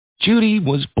Judy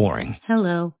was boring.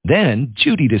 Hello. Then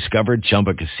Judy discovered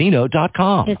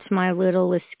ChumbaCasino.com. It's my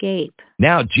little escape.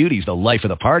 Now Judy's the life of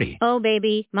the party. Oh,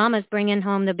 baby, mama's bringing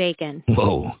home the bacon.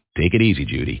 Whoa, take it easy,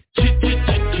 Judy.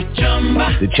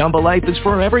 The Chumba life is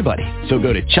for everybody. So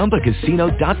go to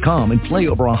ChumbaCasino.com and play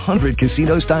over 100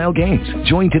 casino-style games.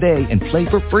 Join today and play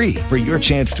for free for your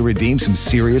chance to redeem some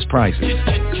serious prizes.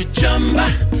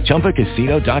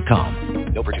 ChumbaCasino.com.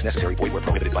 No purchase necessary. Void where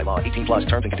prohibited by law. 18 plus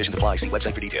terms and conditions apply. See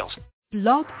website for details.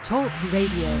 Blog Talk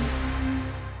Radio.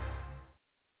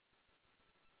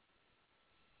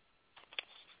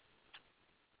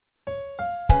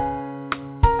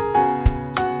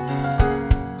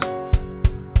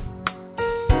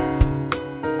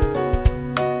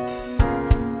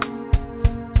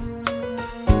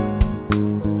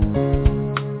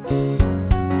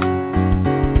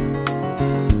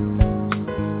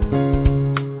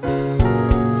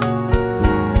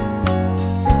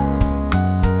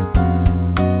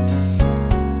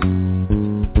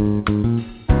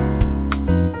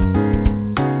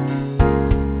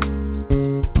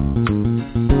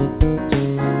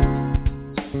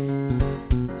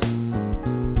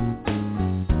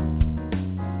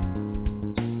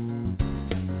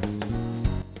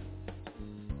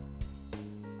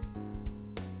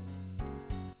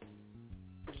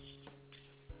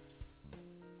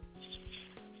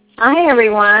 Hi,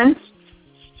 everyone.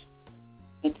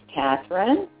 It's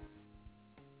Kathryn.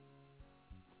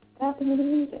 What happened to the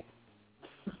music?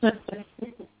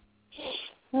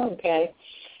 Okay.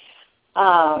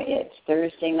 It's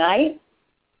Thursday night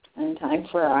and time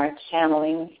for our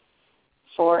channeling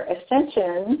for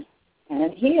Ascension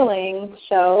and Healing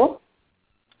show.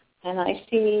 And I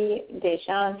see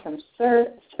Dejan from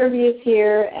Serbia is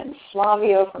here, and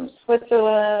Flavio from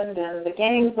Switzerland, and the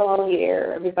gang's all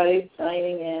here. Everybody's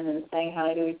signing in and saying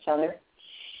hi to each other.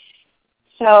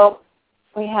 So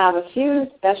we have a few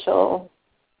special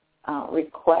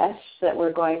requests that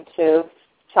we're going to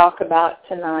talk about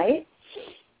tonight.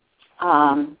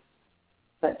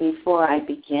 But before I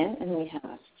begin, and we have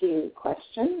a few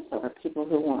questions or people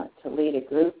who want to lead a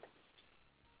group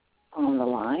on the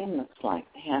line. Looks like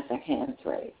they have their hands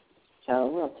raised. So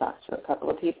we'll talk to a couple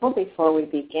of people before we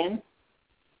begin.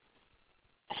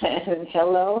 And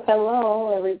hello,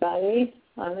 everybody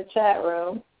on the chat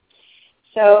room.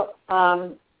 So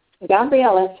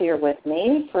Gabriella's here with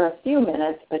me for a few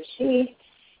minutes, but she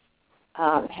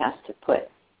has to put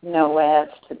Noev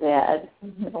to bed.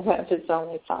 Noev is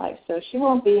only 5, so she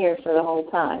won't be here for the whole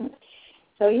time.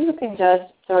 So you can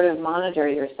just sort of monitor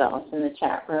yourselves in the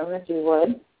chat room if you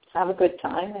would. Have a good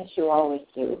time, as you always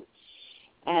do.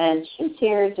 And she's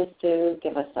here just to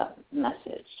give us a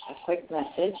message, a quick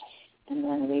message, and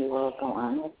then we will go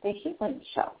on with the healing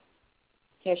show.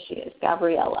 Here she is,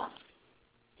 Gabriella.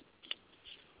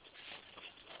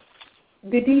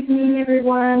 Good evening,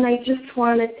 everyone. I just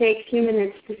want to take a few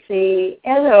minutes to say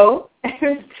hello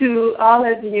to all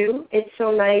of you. It's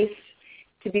so nice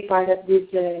to be part of this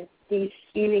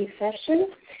healing session.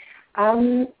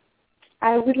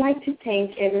 I would like to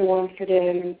thank everyone for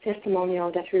the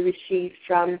testimonial that we received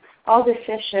from all the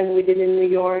sessions we did in New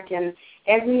York and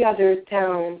every other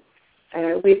town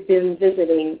we've been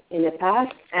visiting in the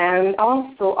past, and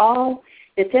also all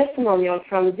the testimonials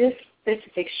from this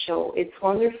specific show. It's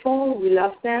wonderful. We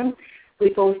love them.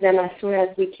 We post them as soon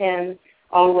as we can,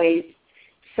 always.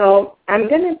 So I'm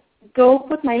going to go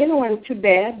put my little one to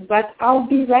bed, but I'll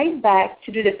be right back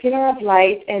to do the Pillar of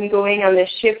Light and going on the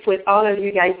ship with all of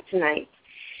you guys tonight.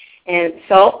 And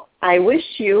so I wish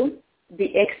you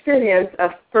the experience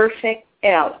of perfect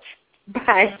health.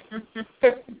 Bye.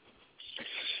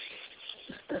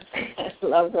 I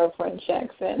love our French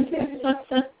accent.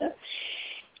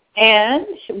 And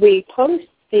we post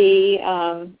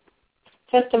the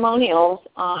testimonials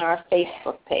on our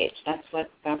Facebook page. That's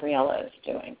what Gabriella is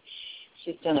doing.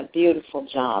 She's done a beautiful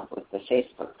job with the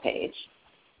Facebook page.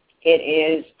 It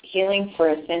is Healing for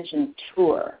Ascension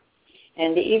Tour.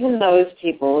 And even those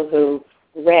people who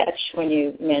retch when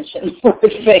you mention the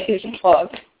word Facebook,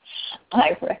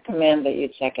 I recommend that you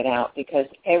check it out because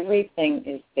everything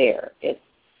is there.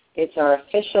 It's our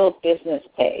official business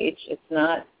page. It's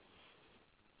not,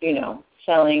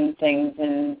 selling things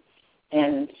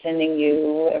and sending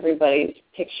you everybody's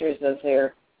pictures of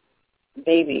their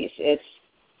babies. It's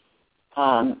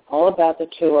all about the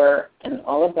tour and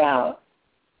all about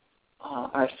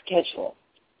our schedule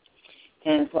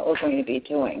and what we're going to be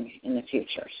doing in the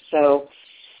future. So,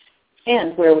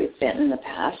 and where we've been in the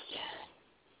past.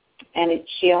 And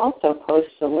she also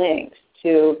posts the links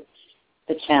to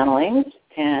the channelings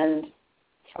and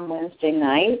from Wednesday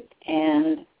night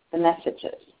and the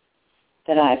messages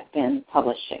that I've been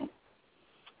publishing.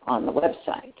 on the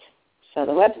website. So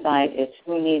the website is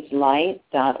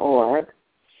whoneedslight.org,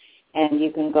 and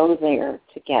you can go there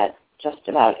to get just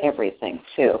about everything,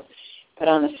 too. But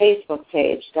on the Facebook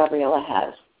page, Gabriella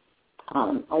has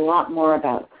a lot more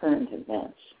about current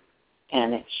events,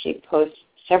 and she posts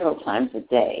several times a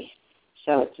day,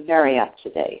 so it's very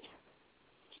up-to-date.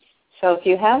 So if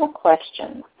you have a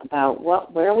question about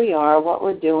where we are, what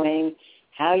we're doing,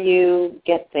 how you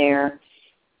get there,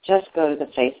 just go to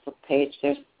the Facebook page.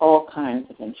 There's all kinds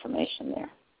of information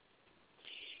there.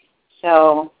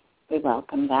 So we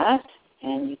welcome that,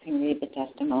 and you can read the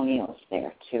testimonials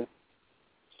there too.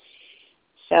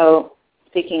 So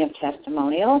speaking of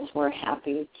testimonials, we're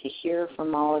happy to hear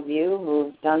from all of you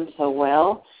who've done so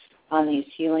well on these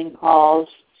healing calls,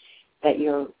 that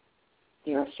you're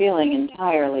feeling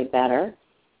entirely better.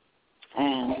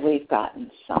 And we've gotten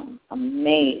some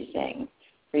amazing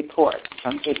reports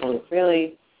from people who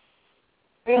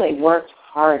really worked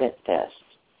hard at this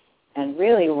and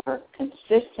really were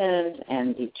consistent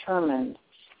and determined.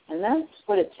 And that's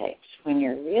what it takes. When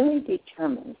you're really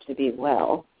determined to be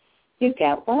well, you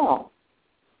get well.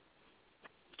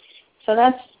 So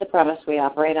that's the premise we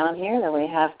operate on here, that we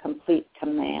have complete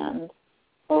command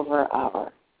over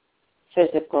our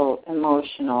physical,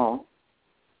 emotional,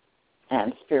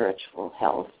 and spiritual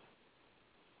health.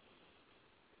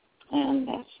 And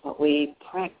that's what we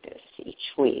practice each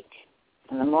week.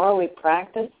 And the more we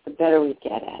practice, the better we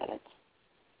get at it.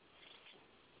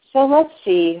 So let's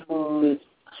see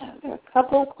there are a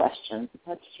couple of questions.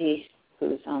 Let's see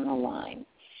who's on the line.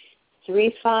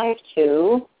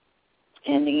 352,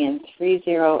 ending in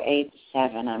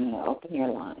 3087. I'm going to open your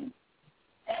line.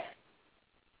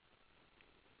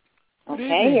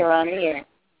 Okay, you're on the air.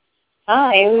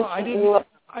 Hi.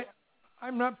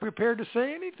 I'm not prepared to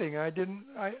say anything. I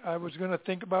was going to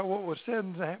think about what was said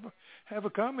and have a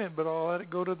comment, but I'll let it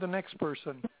go to the next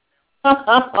person.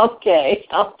 Okay,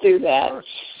 I'll do that.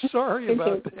 Sorry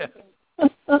about that.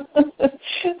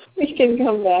 We can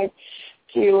come back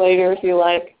to you later if you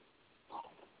like.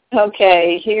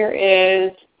 Okay, here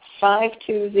is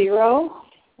 520,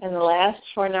 and the last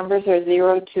four numbers are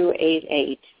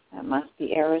 0288. That must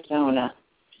be Arizona.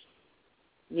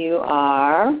 You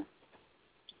are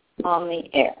on the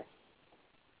air.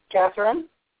 Kathryn?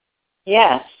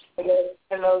 Yes.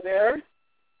 Hello there.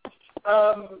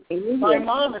 My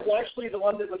mom is actually the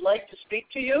one that would like to speak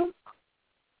to you.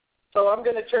 So I'm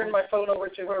going to turn my phone over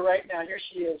to her right now. Here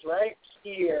she is, right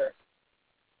here.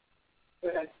 Go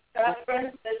ahead.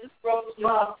 Kathryn, this is Rose.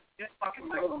 Mom, just talking to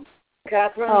my phone.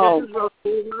 Kathryn, this is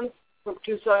Rose from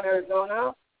Tucson,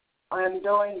 Arizona. I'm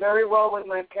doing very well with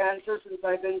my cancer since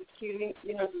I've been healing,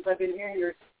 since I've been hearing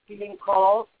your healing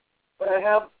calls. But I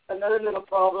have another little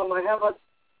problem. I have a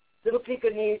little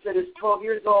Pekingese that is 12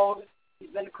 years old.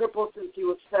 He's been crippled since he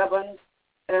was 7,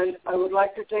 and I would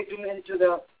like to take him into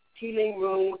the healing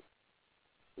room,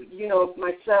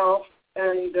 myself.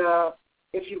 And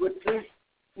if you would please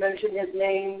mention his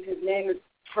name. His name is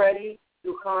Freddie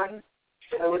Lujan.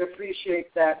 I would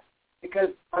appreciate that because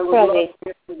I would love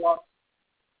to walk.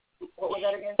 What was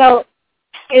that again? So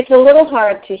it's a little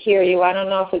hard to hear you. I don't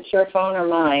know if it's your phone or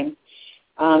mine.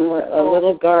 We're a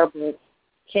little garbled.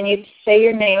 Can you say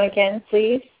your name again,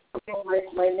 please? Okay,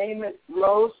 my name is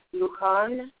Rose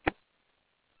Lujan.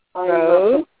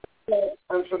 Rose?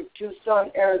 I'm from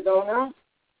Tucson, Arizona.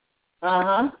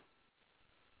 Uh-huh.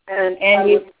 And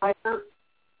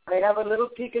I have a little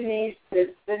Pekingese that's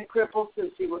been crippled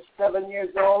since he was 7 years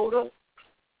old.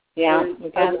 Yeah.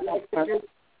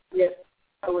 Yes.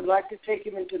 I would like to take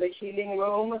him into the healing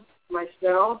room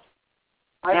myself.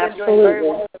 I've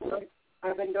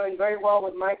been doing very well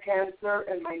with my cancer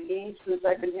and my knees since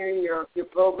I've been hearing your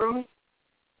program.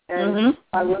 And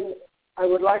I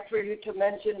would like for you to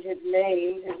mention his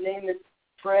name. His name is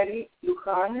Freddie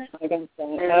Lujan.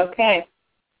 Okay.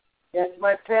 That's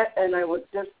my pet, and I would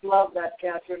just love that,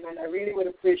 Kathryn, and I really would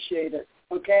appreciate it.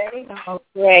 Okay? Oh,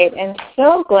 great. And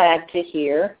so glad to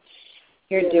hear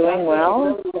you're doing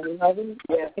well.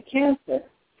 The cancer.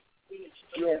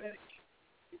 Yes.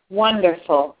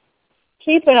 Kathryn.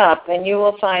 Keep it up, and you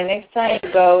will find next time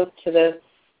you go to the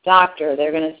doctor,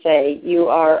 they're going to say, you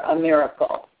are a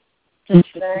miracle. Thank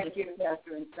you,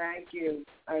 Kathryn. Thank you.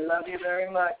 I love you very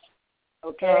much.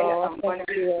 Okay? I'm going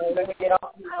to get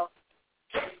off now.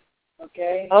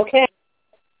 Okay? Okay.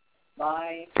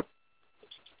 Bye.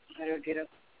 Better get up.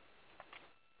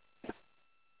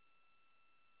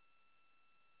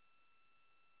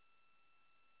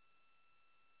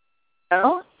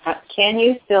 Well, can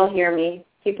you still hear me?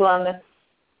 People on the...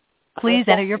 Please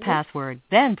enter your password,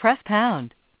 then press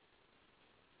pound.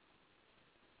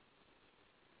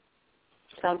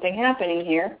 Something happening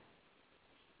here.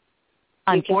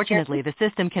 Unfortunately, the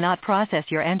system cannot process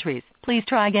your entries. Please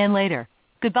try again later.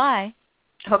 Goodbye.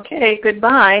 Okay,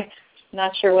 goodbye.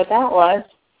 Not sure what that was.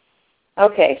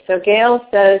 Okay, so Gail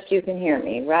says you can hear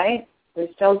me, right?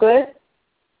 We're still good?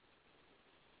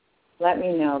 Let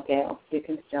me know, Gail, if you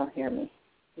can still hear me.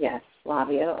 Yes,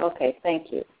 Flavia. Okay,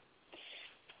 thank you.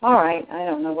 All right, I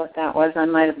don't know what that was. I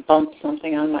might have bumped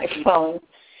something on my phone.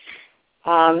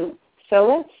 So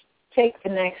let's take the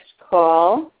next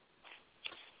call.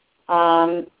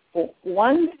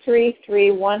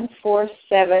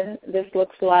 133147. This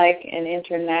looks like an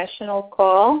international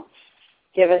call.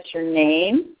 Give us your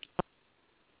name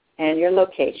and your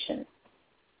location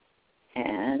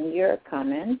and your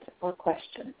comment or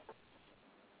question.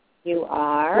 You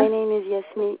are? My name is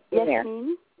Yasmin.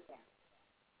 Yasmin?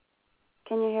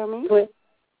 Can you hear me?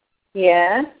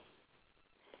 Yes.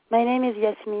 My name is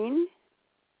Yasmin.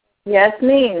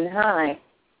 Yasmin, hi.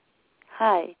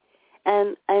 Hi.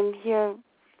 And I'm here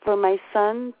for my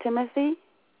son, Timothy.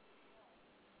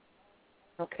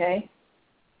 Okay.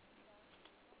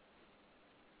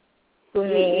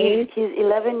 He's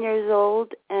 11 years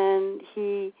old, and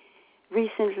he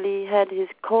recently had his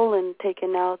colon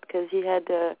taken out because he had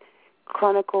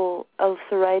chronic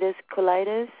ulcerative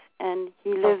colitis, and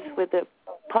he lives with a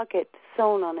pocket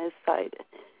sewn on his side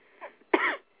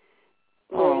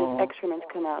where his excrements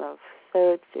come out of.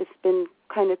 So it's been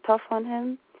kind of tough on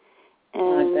him.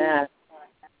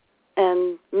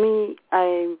 And me,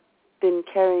 I've been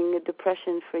carrying a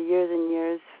depression for years and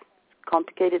years.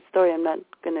 Complicated story I'm not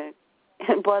going to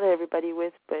bother everybody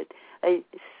with, but I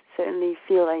certainly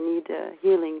feel I need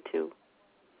healing too.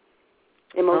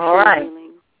 Emotional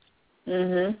healing.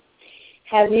 Mm-hmm.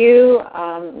 Have you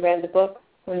read the book,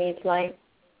 Who Needs Light?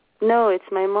 No,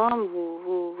 it's my mom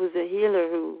who's a healer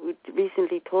who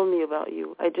recently told me about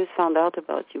you. I just found out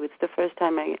about you. It's the first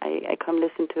time I come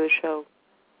listen to a show.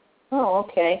 Oh,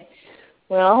 okay.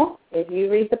 Well, if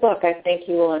you read the book, I think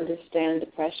you will understand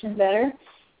depression better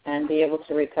and be able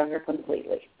to recover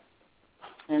completely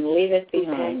and leave it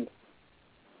behind.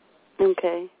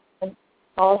 Okay. And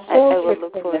also, I will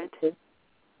look for it.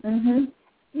 Mm-hmm.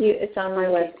 It's on my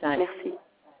website. Merci.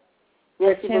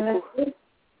 Merci beaucoup.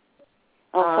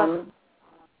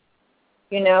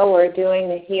 We're doing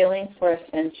the healing for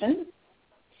Ascension.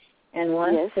 And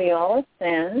once we all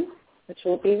ascend, which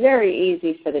will be very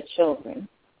easy for the children,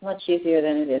 much easier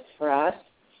than it is for us,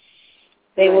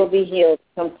 they will be healed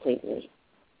completely.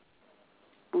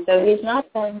 Okay. So he's not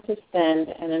going to spend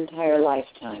an entire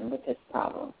lifetime with this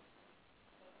problem.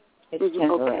 It's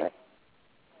temporary. Okay.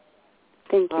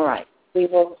 Thank you. All right. We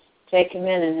will take him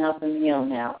in and help him heal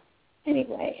now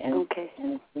anyway, and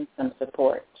some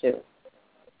support, too.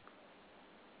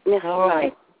 Yes. All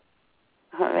right.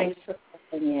 All right. Thanks for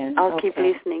coming in. I'll keep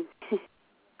listening.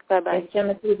 Bye-bye. Is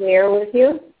Timothy there with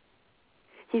you?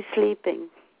 He's sleeping.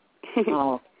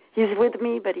 Oh. He's with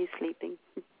me, but he's sleeping.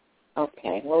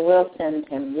 Okay. Well, we'll send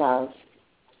him love.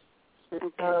 Okay.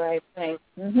 All right. Thanks.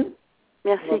 Mm-hmm.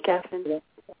 Merci, Kathryn.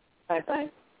 Bye-bye.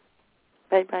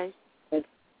 Bye-bye.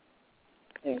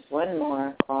 There's one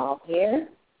more call here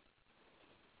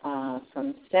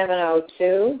from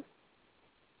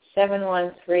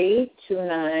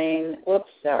 702-713-29.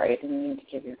 Whoops, sorry, I didn't mean to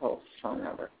give your whole phone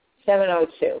number.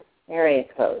 702, area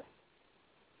code.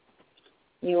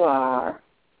 You are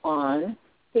on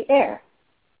the air.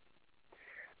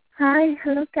 Hi,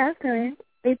 hello, Kathryn.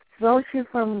 It's Roshi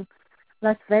from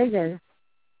Las Vegas.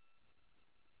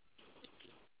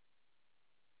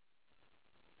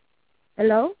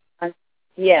 Hello?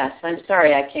 Yes, I'm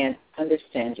sorry, I can't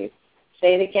understand you.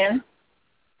 Say it again.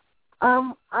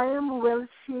 I am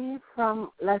Wilshie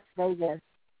from Las Vegas.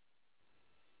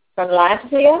 From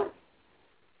Latvia?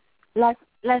 Las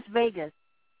Vegas.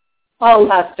 Oh,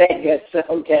 Las Vegas.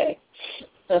 Okay.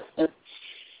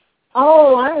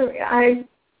 I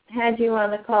had you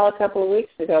on the call a couple of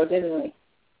weeks ago, didn't we?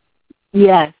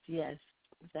 Yes,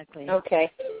 exactly. Okay.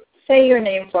 Say your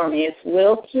name for me. It's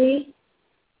Wilkie?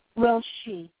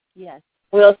 Wilshie, yes.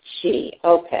 Wilshie,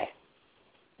 okay.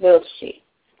 Wilshie.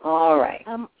 All right.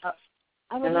 And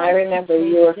I remember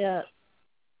you were...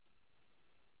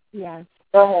 Yes.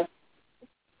 Go ahead.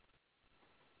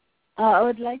 I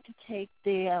would like to take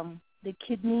the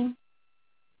kidney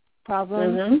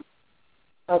problem. Mm-hmm.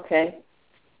 Okay.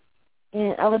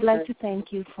 And I would like to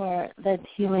thank you for that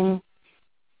healing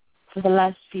for the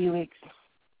last few weeks.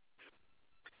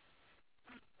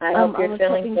 I hope you're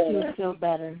feeling better. I was hoping to feel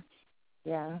better.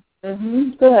 Yeah.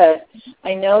 Mm-hmm. Good.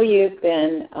 I know you've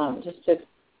been, just to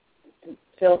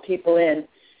fill people in,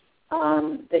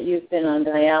 that you've been on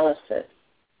dialysis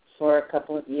for a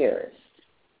couple of years.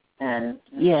 And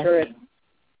I'm sure it's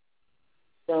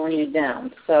slowing you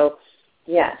down. So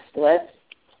yes,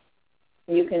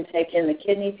 you can take in the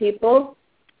kidney people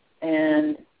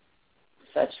and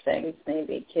such things,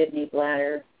 maybe kidney,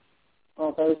 bladder,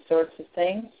 all those sorts of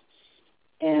things,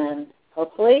 and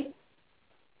hopefully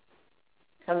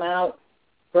come out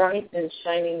bright and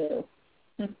shiny new.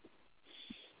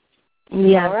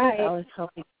 Yes, all right. I was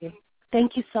hoping to.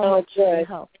 Thank you so much for your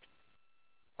help.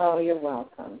 Oh, you're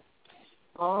welcome.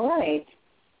 All right.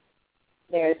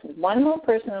 There's one more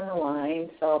person on the line,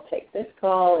 so I'll take this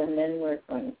call, and then we're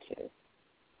going to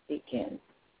begin.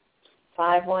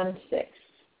 516.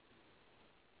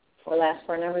 Last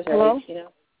four numbers are Hello? you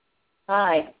know.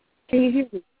 Hi. Can you hear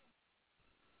me?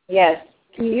 Yes.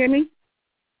 Can you hear me?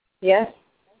 Yes.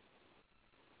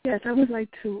 Yes, I would like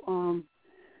to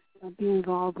be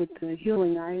involved with the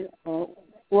healing. I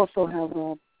also have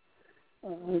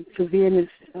severe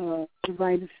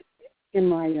arthritis in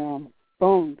my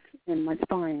bones and my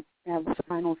spine. I have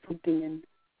spinal something,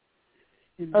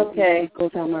 and okay. It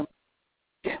goes on my.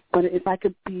 But if I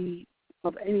could be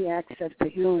of any access to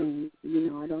healing,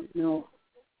 I don't know.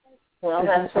 Well,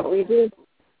 that's what we do.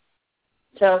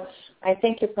 So I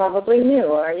think you're probably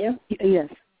new, are you? Yes.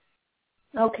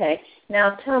 Okay.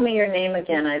 Now tell me your name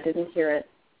again. I didn't hear it.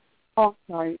 Oh,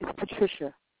 sorry. It's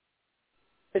Patricia.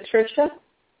 Patricia?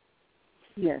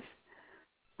 Yes.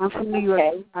 I'm from New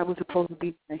York. I was supposed to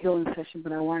be in a healing session,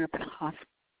 but I wound up in a hospital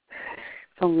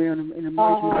somewhere in an emergency.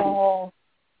 Oh.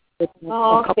 A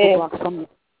couple blocks from me.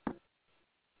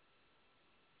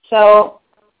 So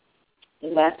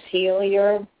let's heal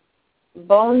your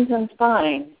bones and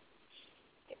spine.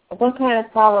 What kind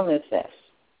of problem is this?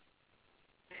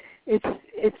 It's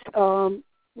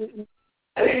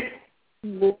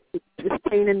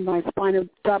pain in my spine.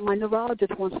 My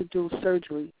neurologist wants to do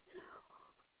surgery.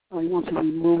 He wants to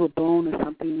remove a bone or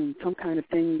something, and some kind of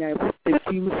thing. They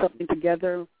fuse something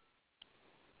together.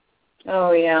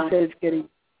 Oh, yeah. He says it's getting...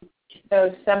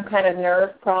 So some kind of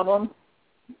nerve problem?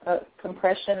 A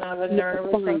compression of a nerve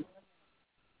or something?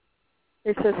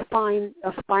 It's a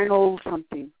spinal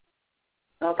something.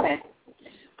 Okay.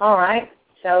 All right.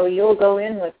 So you'll go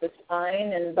in with the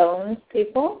spine and bones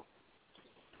people,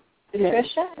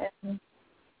 Patricia, yes.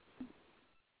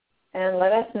 and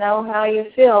let us know how you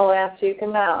feel after you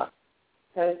come out,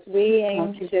 because we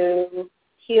aim to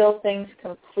heal things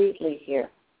completely here.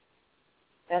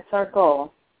 That's our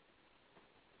goal.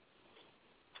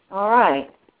 All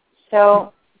right.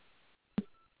 So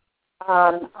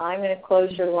I'm going to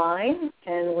close your line,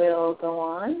 and we'll go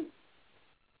on.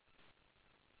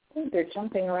 I think they're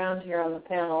jumping around here on the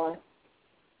panel.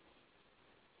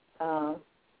 I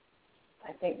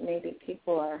think maybe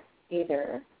people are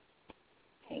either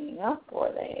hanging up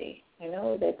or they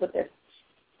put their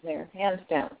hands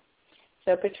down.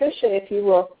 So, Patricia, if you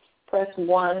will press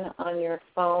 1 on your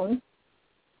phone,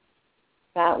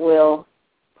 that will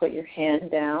put your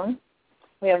hand down.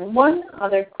 We have one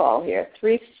other call here,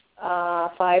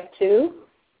 352.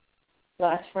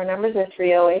 Last four numbers are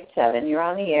 3087. You're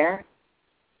on the air.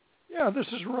 Yeah, this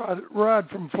is Rod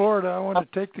from Florida. I want to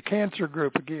take the cancer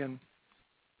group again.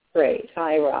 Great.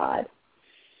 Hi, Rod.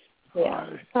 Yeah.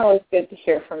 Hi. Always good to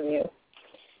hear from you.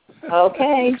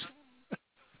 Okay.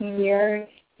 You're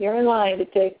in line to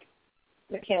take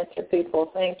the cancer people.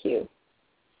 Thank you.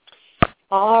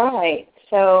 All right.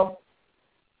 So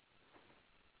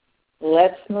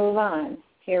let's move on.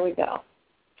 Here we go.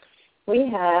 We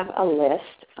have a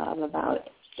list of about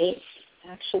 9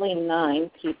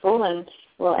 people, and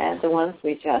we'll add the ones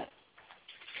we just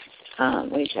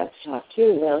talked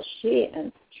to, Will, she,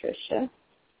 and Patricia,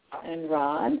 and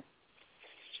Rod.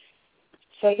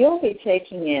 So you'll be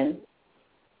taking in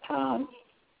the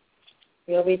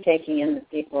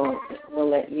people that will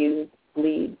let you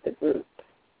lead the group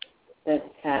that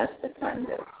has the kind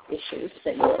of issues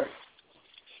that you're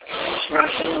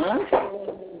working on.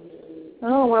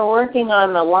 Oh, we're working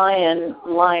on the lion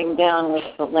lying down with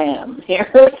the lamb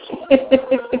here.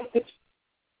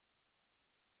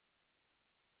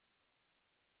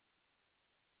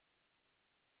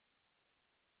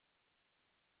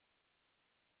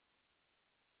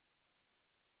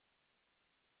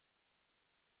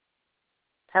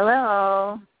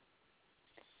 Hello.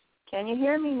 Can you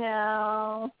hear me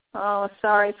now? Oh,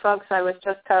 sorry, folks. I was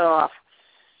just cut off,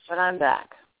 but I'm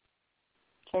back.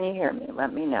 Can you hear me?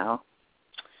 Let me know.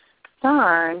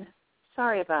 Darn.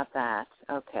 Sorry about that.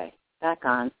 Okay, back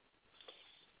on.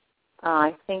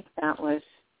 I think that was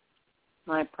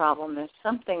my problem. There's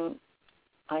something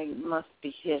I must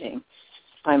be hitting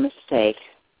by mistake.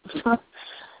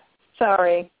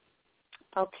 Sorry.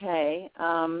 Okay.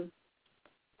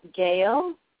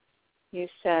 Gail, you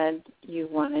said you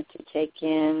wanted to take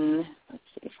in, let's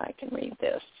see if I can read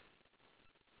this.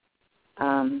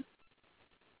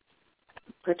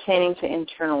 pertaining to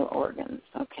internal organs.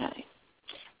 Okay.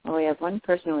 Well, we have one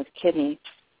person with kidney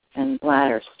and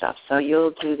bladder stuff, so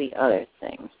you'll do the other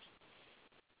things.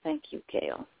 Thank you,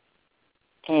 Gail.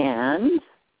 And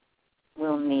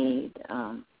we'll need,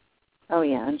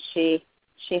 and she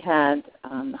had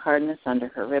hardness under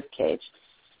her rib cage.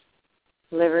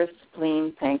 Liver,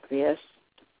 spleen, pancreas.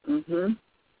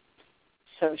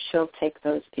 So she'll take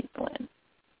those people in.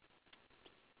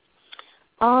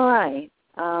 All right.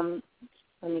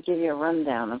 Let me give you a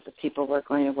rundown of the people we're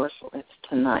going to work with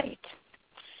tonight.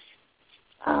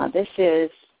 This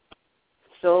is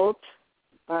Zsolt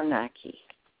Barnaki.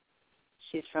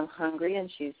 She's from Hungary, and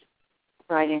she's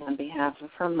writing on behalf of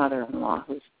her mother-in-law,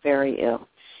 who's very ill.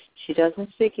 She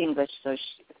doesn't speak English,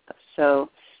 so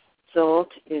Zsolt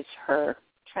is her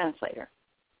translator.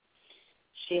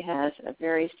 She has a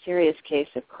very serious case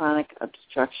of chronic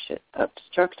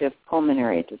obstructive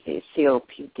pulmonary disease,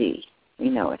 COPD, we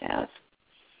know it as.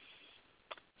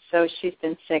 So she's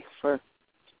been sick for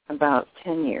about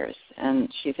 10 years, and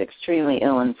she's extremely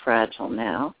ill and fragile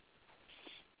now.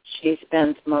 She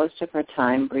spends most of her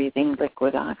time breathing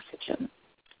liquid oxygen.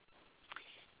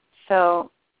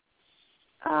 So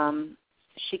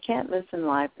she can't listen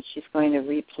live, but she's going to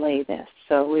replay this.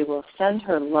 So we will send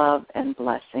her love and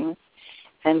blessings,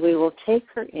 and we will take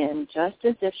her in just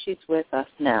as if she's with us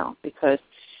now, because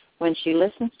when she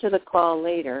listens to the call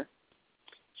later,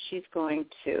 she's going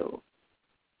to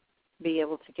be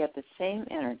able to get the same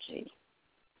energy.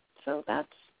 So that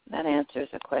answers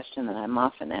a question that I'm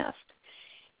often asked.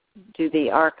 Do the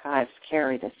archives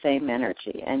carry the same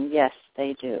energy? And yes,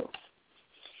 they do.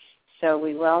 So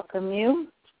we welcome you,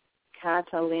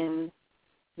 Kathleen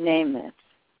Nemeth,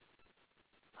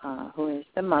 who is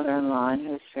the mother-in-law and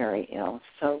who's very ill.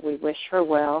 So we wish her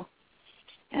well,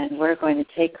 and we're going to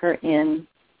take her into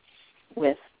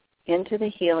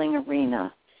the healing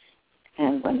arena.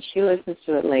 And when she listens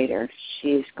to it later,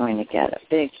 she's going to get a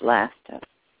big blast of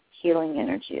healing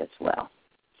energy as well.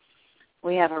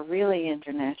 We have a really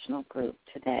international group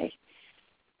today.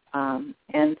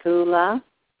 Anthula,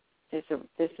 this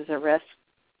is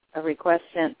a request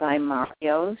sent by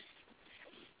Marios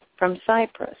from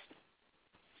Cyprus.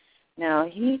 Now,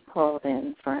 he called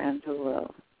in for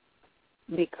Anthula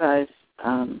because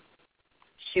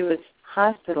she was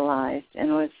hospitalized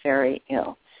and was very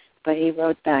ill. But he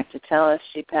wrote back to tell us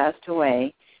she passed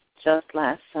away just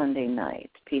last Sunday night,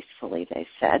 peacefully, they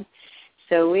said.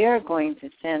 So we are going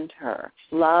to send her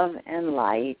love and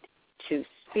light to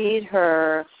speed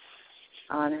her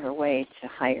on her way to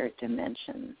higher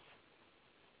dimensions.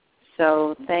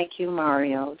 So thank you,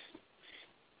 Marios.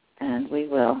 And we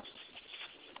will,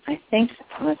 I think,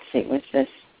 let's see, was this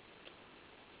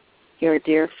your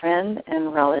dear friend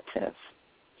and relative,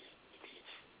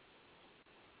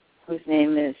 whose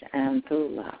name is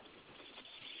Anthula.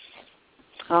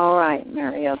 All right,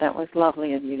 Mario, that was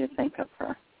lovely of you to think of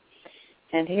her.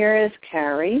 And here is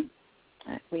Carrie.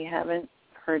 We haven't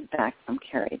heard back from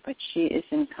Carrie, but she is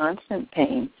in constant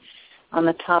pain on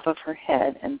the top of her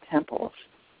head and temples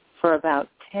for about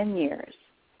 10 years.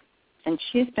 And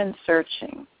she's been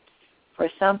searching for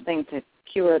something to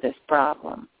cure this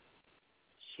problem.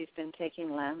 She's been taking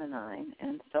laminine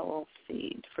and soul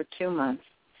seed for 2 months,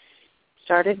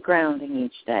 started grounding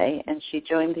each day, and she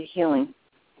joined the healing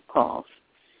calls.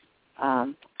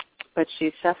 But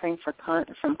she's suffering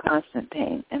from constant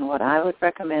pain. And what I would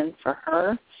recommend for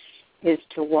her is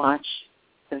to watch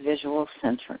the visual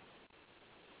center,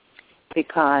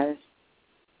 because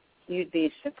you'd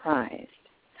be surprised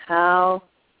how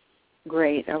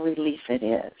great a relief it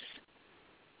is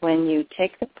when you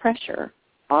take the pressure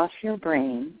off your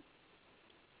brain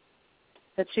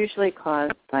that's usually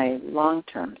caused by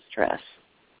long-term stress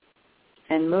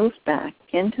and move back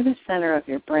into the center of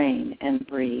your brain and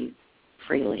breathe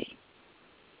freely.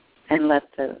 And let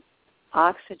the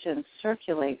oxygen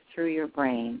circulate through your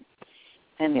brain,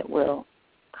 and it will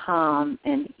calm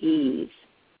and ease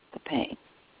the pain.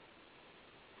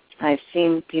 I've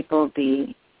seen people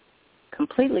be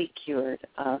completely cured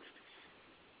of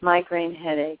migraine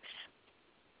headaches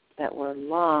that were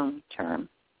long-term,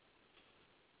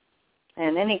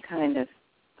 and any kind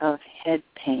of head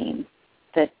pain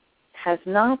that has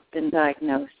not been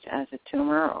diagnosed as a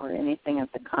tumor or anything of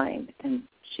the kind. And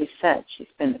she said she's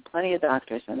been to plenty of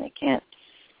doctors and they can't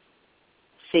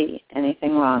see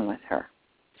anything wrong with her.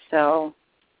 So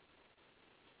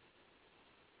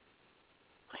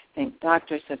I think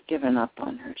doctors have given up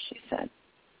on her, she said.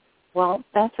 Well,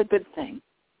 that's a good thing.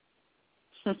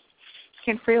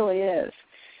 It really is,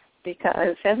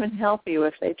 because heaven help you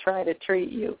if they try to treat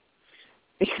you.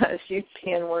 because you'd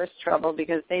be in worse trouble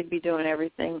because they'd be doing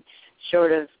everything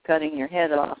short of cutting your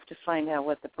head off to find out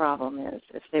what the problem is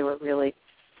if they were really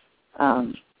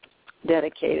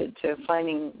dedicated to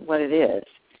finding what it is.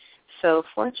 So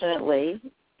fortunately,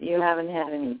 you haven't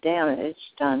had any damage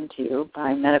done to you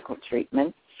by medical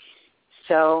treatment.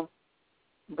 So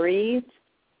breathe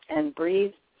and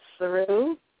breathe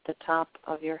through the top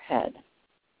of your head.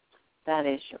 That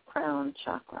is your crown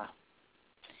chakra.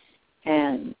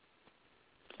 And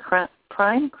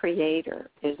Prime Creator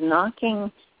is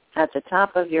knocking at the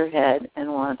top of your head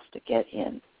and wants to get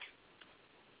in.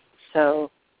 So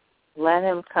let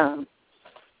him come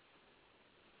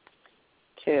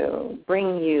to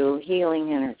bring you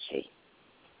healing energy.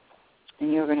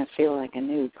 And you're going to feel like a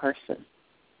new person.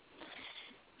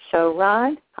 So,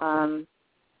 Rod,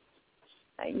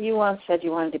 you once said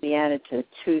you wanted to be added to the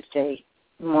Tuesday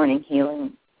morning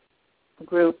healing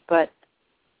group, but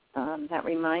that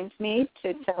reminds me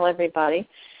to tell everybody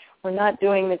we're not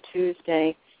doing the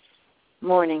Tuesday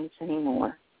mornings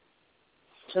anymore.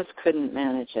 Just couldn't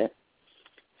manage it.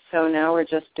 So now we're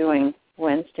just doing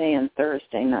Wednesday and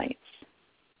Thursday nights.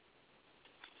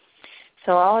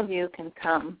 So all of you can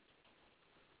come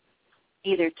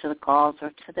either to the calls or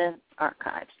to the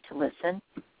archives to listen.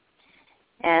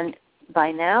 And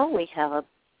by now we have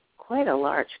quite a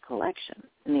large collection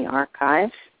in the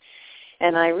archives.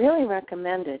 And I really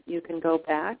recommend it. You can go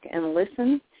back and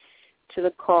listen to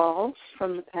the calls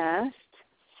from the past.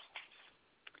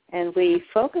 And we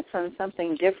focus on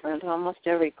something different almost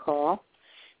every call.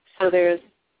 So there's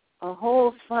a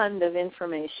whole fund of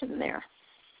information there.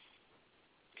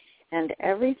 And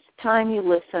every time you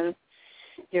listen,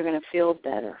 you're going to feel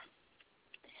better.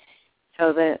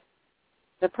 So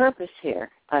the purpose here,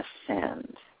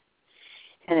 ascend.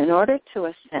 And in order to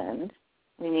ascend,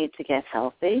 we need to get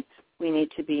healthy. We need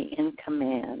to be in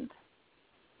command.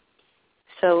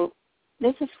 So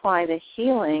this is why the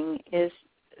healing is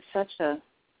such a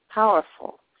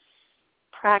powerful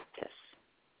practice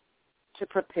to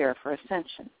prepare for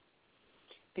ascension.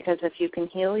 Because if you can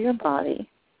heal your body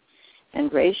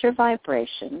and raise your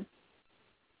vibration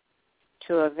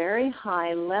to a very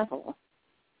high level,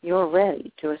 you're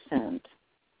ready to ascend.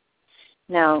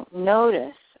 Now,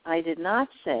 notice I did not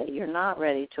say you're not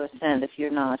ready to ascend if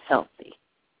you're not healthy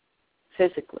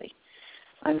physically.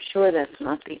 I'm sure that's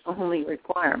not the only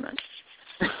requirement.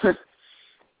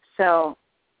 So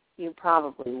you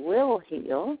probably will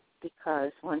heal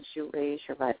because once you raise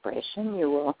your vibration, you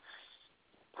will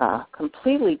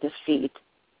completely defeat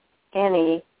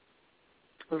any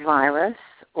virus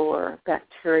or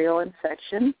bacterial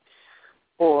infection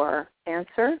or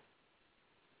cancer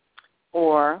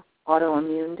or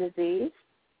autoimmune disease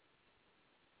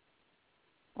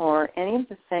or any of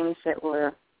the things that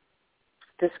we're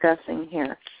discussing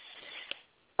here.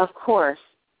 Of course,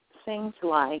 things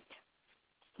like,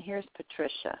 here's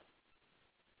Patricia.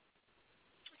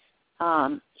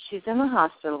 She's in the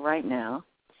hospital right now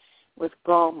with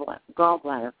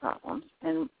gallbladder problems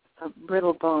and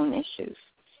brittle bone issues.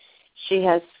 She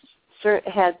has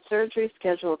had surgery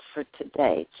scheduled for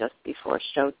today, just before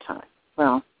showtime.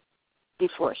 Well,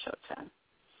 before showtime.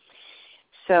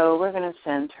 So we're going to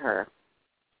send her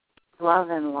love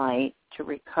and light to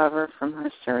recover from her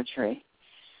surgery,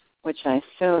 which I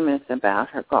assume is about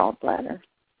her gallbladder.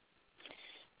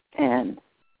 And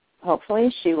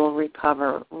hopefully she will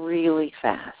recover really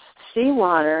fast.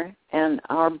 Seawater and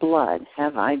our blood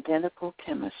have identical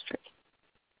chemistry.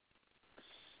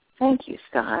 Thank you,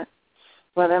 Scott.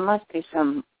 Well, there must be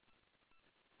some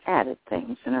added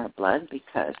things in our blood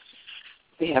because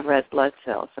we have red blood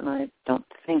cells, and I don't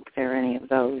think there are any of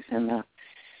those in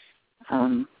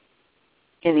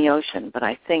the ocean. But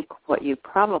I think what you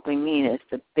probably mean is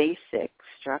the basic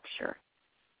structure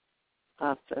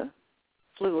of the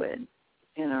fluid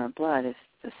in our blood is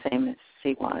the same as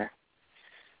seawater.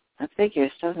 That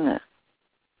figures, doesn't it?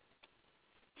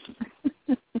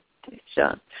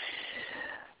 John.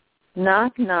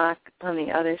 Knock, knock on the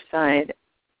other side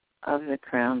of the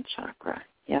crown chakra.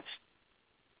 Yes,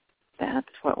 that's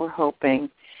what we're hoping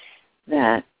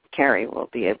that Carrie will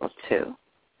be able to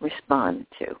respond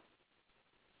to.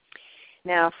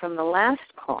 Now, from the last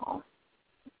call,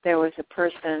 there was a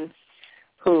person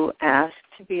who asked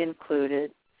to be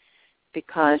included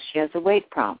because she has a weight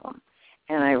problem.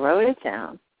 And I wrote it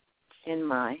down in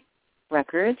my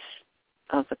records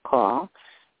of the call,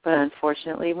 but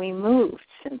unfortunately we moved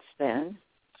since then,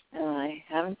 and I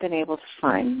haven't been able to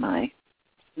find my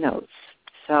notes.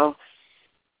 So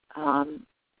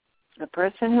the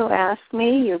person who asked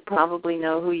me, you probably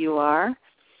know who you are,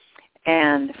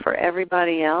 and for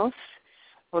everybody else,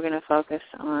 we're going to focus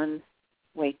on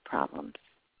weight problems.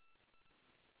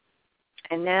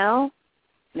 And now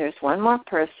there's one more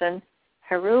person.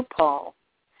 Haru Paul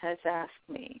has asked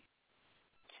me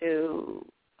to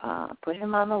put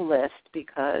him on the list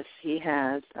because he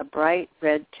has a bright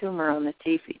red tumor on the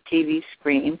TV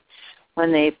screen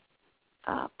when they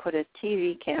put a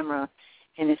TV camera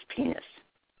in his penis.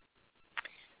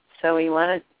 So he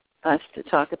wanted us to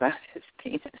talk about his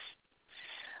penis.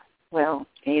 Well,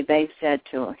 they said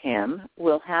to him,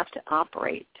 we'll have to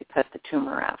operate to cut the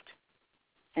tumor out,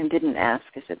 and didn't ask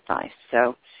his advice.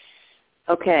 So,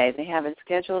 okay, they have it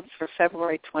scheduled for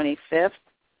February 25th,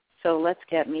 so let's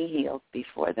get me healed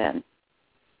before then.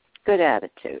 Good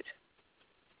attitude.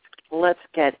 Let's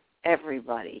get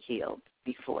everybody healed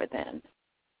before then.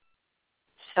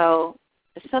 So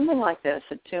something like this,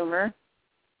 a tumor,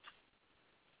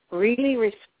 really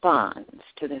responds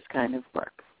to this kind of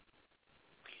work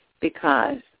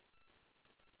because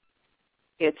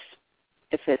if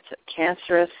it's a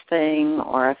cancerous thing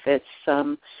or if it's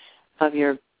some of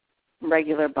your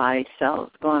regular body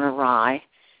cells going awry,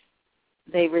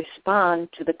 they respond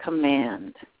to the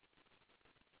command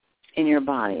in your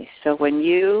body. So when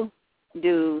you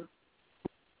do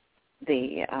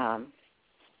the,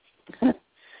 what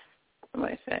am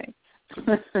I saying?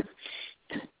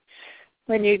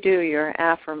 When you do your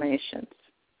affirmations,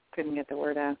 couldn't get the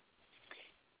word out.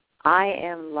 I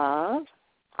am love,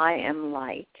 I am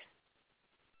light,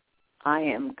 I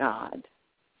am God,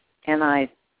 and I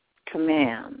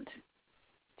command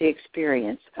the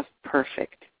experience of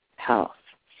perfect health.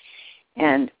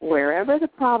 And wherever the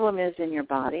problem is in your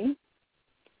body,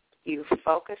 you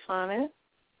focus on it.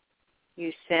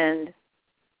 You send,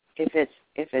 if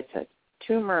it's a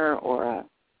tumor or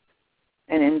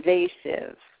an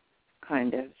invasive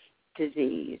kind of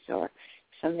disease or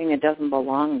something that doesn't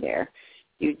belong there,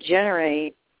 you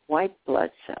generate white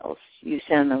blood cells. You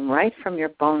send them right from your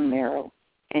bone marrow,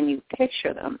 and you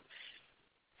picture them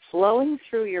flowing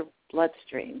through your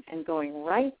bloodstream and going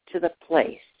right to the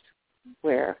place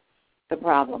where the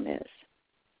problem is.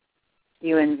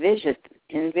 You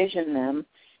envision them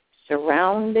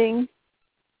surrounding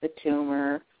the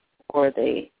tumor or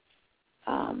the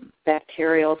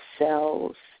bacterial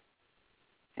cells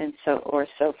and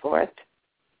so forth,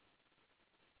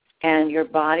 and your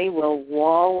body will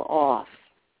wall off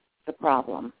the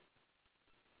problem,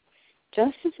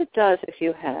 just as it does if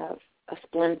you have a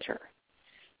splinter.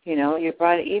 You know, your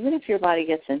body, even if your body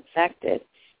gets infected,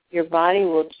 your body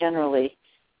will generally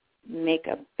make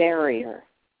a barrier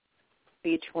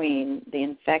between the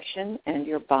infection and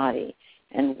your body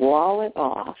and wall it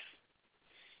off.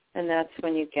 And that's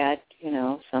when you get,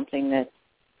 something that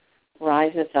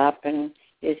rises up and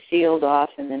is sealed off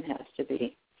and then has to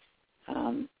be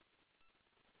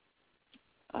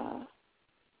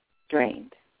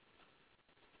drained.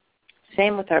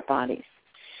 Same with our bodies.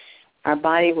 Our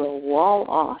body will wall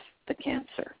off the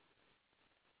cancer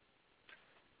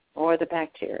or the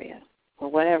bacteria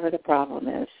or whatever the problem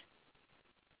is,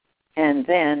 and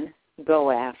then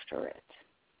go after it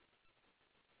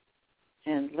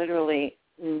and literally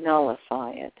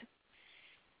nullify it.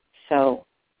 So,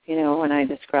 when I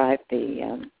describe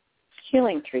the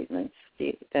healing treatments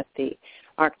that the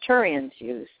Arcturians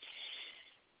use,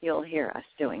 you'll hear us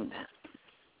doing that.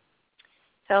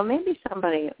 So maybe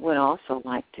somebody would also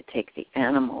like to take the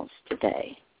animals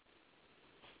today.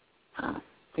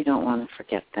 We don't want to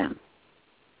forget them.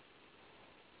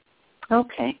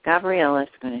 Okay, Gabriella is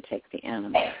going to take the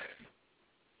animals.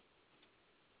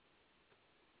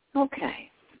 Okay,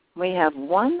 we have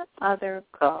one other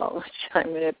call, which I'm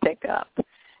going to pick up,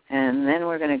 and then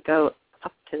we're going to go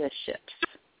up to the ships.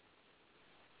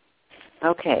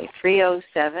 Okay,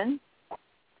 307,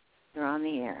 you're on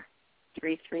the air.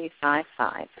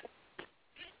 3355.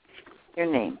 Your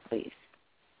name, please.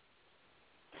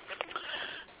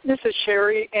 This is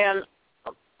Sherry, and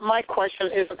my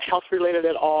question isn't health-related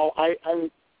at all.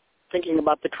 I'm thinking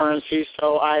about the currency,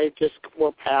 so I just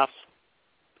will pass.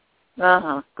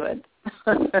 Good.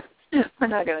 We're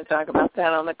not going to talk about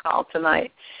that on the call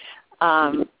tonight.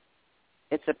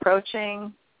 It's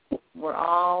approaching. We're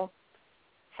all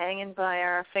hanging by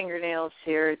our fingernails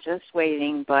here, just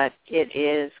waiting, but it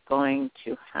is going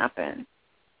to happen.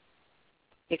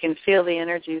 You can feel the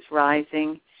energies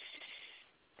rising.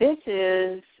 This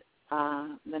is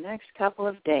the next couple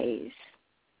of days.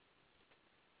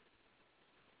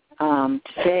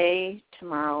 Today,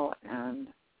 tomorrow, and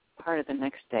part of the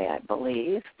next day, I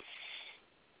believe.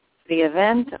 The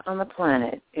event on the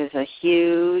planet is a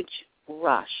huge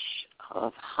rush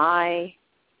of high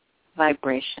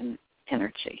vibration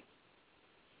energy.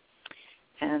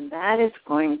 And that is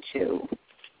going to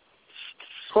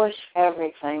push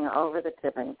everything over the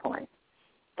tipping point.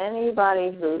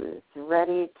 anybody who's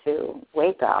ready to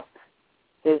wake up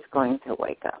is going to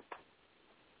wake up.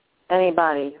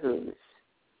 Anybody who's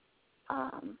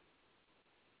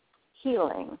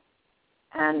healing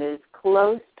and is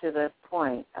close to the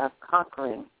point of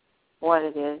conquering what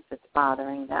it is that's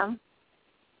bothering them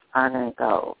are going to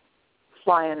go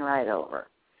flying right over.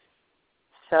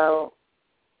 So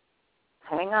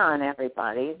hang on,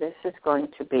 everybody. This is going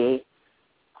to be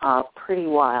a pretty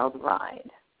wild ride.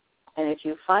 And if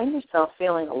you find yourself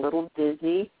feeling a little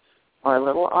dizzy or a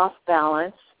little off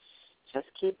balance, just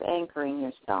keep anchoring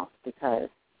yourself because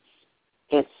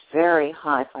it's very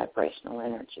high vibrational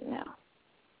energy now.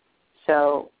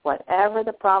 So whatever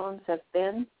the problems have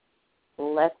been,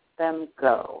 let them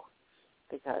go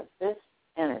because this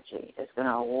energy is going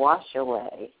to wash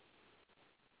away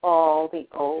all the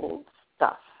old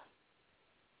stuff.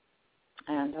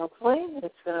 And hopefully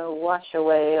it's going to wash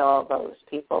away all those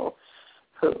people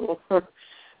who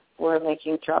were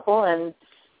making trouble and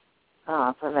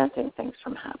preventing things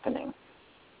from happening.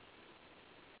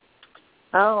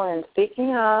 Oh, and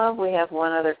speaking of, we have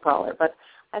one other caller, but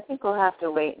I think we'll have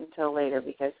to wait until later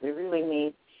because we really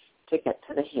need to get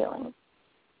to the healing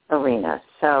arena.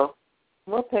 So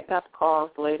we'll pick up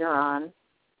calls later on.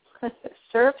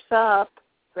 Surf's up.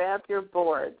 Grab your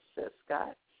boards, says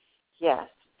Scott. Yes,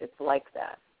 it's like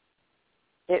that.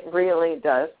 It really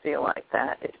does feel like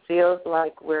that. It feels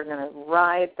like we're going to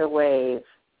ride the wave.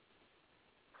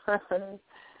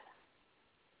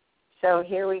 So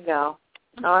here we go.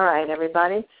 All right,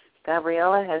 everybody.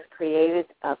 Gabriella has created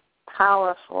a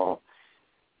powerful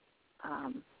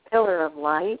pillar of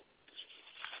light,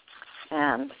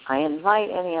 and I invite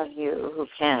any of you who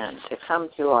can to come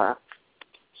to our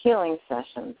healing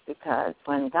sessions because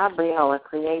when Gabriella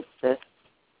creates this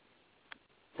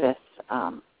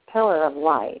pillar of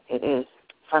light, it is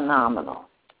phenomenal.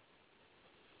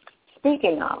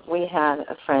 Speaking of, we had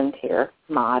a friend here,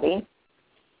 Maddie,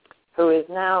 who is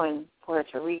now in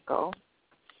Puerto Rico,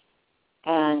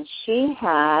 and she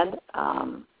had,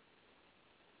 I'm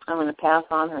going to pass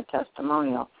on her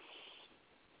testimonial,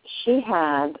 she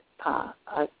had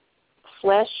a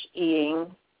flesh-eating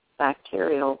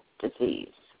bacterial disease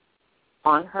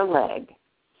on her leg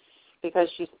because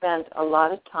she spent a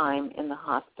lot of time in the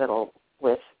hospital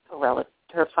with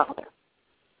her father.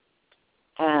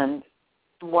 And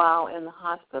while in the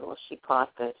hospital, she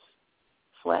caught this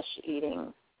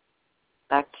flesh-eating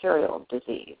bacterial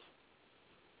disease.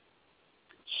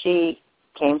 She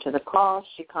came to the call,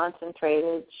 she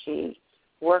concentrated, she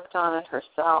worked on it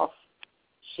herself,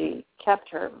 she kept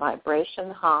her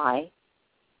vibration high,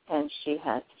 and she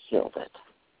has healed it.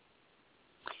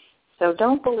 So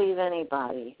don't believe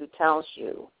anybody who tells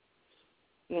you,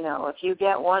 if you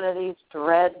get one of these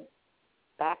dread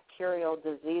bacterial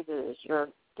diseases, you're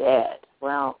dead.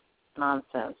 Well,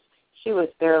 nonsense. She was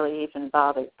barely even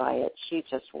bothered by it. She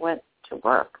just went to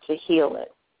work to heal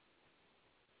it.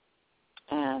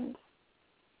 And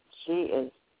she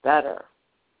is better.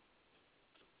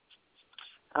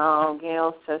 Oh,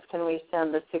 Gail says, can we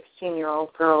send the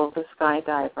 16-year-old girl, the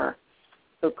skydiver,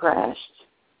 who crashed?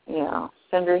 Yeah,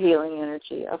 send her healing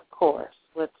energy. Of course.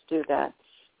 Let's do that.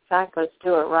 In fact, let's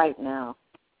do it right now.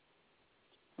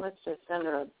 Let's just send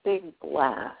her a big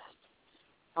blast.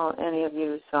 Oh, any of you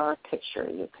who saw a picture,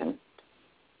 you can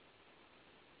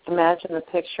imagine the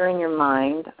picture in your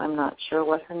mind. I'm not sure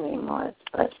what her name was,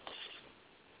 but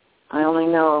I only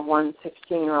know of one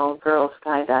 16-year-old girl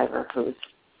skydiver who's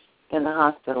in the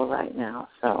hospital right now,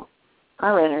 so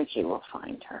our energy will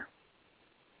find her.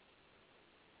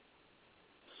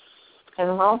 And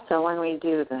also when we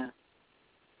do the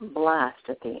blast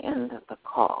at the end of the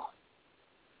call,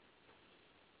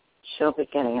 she'll be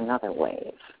getting another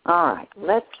wave. All right,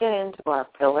 let's get into our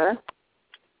pillar.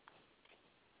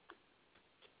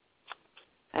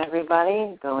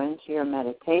 Everybody, go into your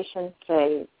meditation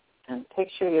state and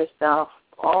picture yourself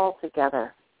all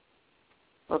together.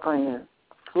 We're going to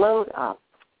float up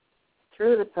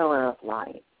through the pillar of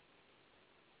light,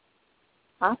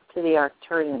 up to the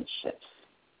Arcturian ships.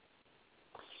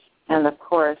 And, of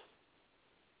course,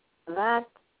 that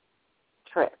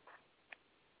trip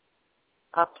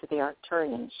up to the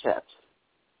Arcturian ships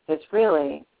is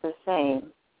really the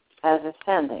same as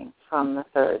ascending from the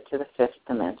third to the fifth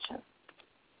dimension,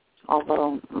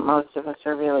 although most of us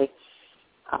are really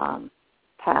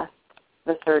past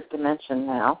the third dimension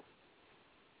now.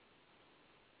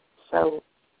 So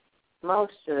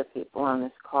most of the people on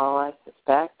this call, I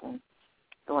suspect, and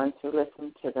the ones who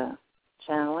listen to the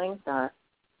channelings are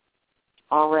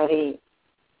already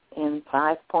in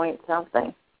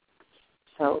 5-point-something.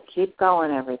 So keep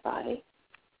going, everybody.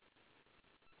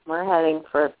 We're heading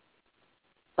for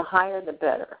The higher, the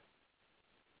better.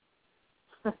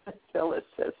 Phyllis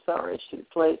says, sorry, she's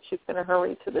late. She's going to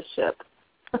hurry to the ship.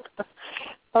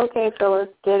 Okay, Phyllis,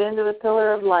 get into the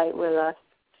pillar of light with us.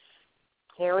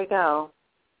 Here we go.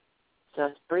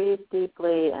 Just breathe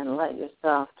deeply and let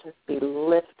yourself just be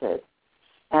lifted.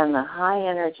 And the high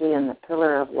energy in the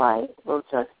pillar of light will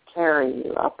just carry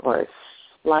you upwards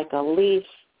like a leaf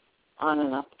on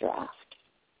an updraft.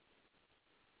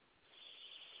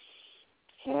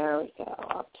 Here we go,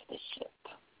 up to the ship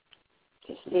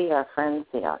to see our friends,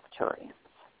 the Arcturians.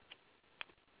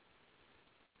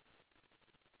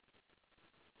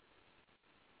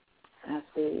 As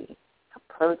we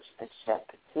approach the ship,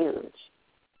 it's huge,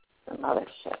 the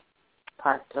mothership,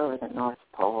 parked over the North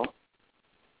Pole,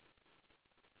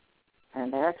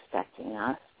 and they're expecting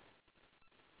us.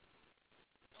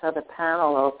 So the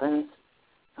panel opens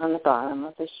on the bottom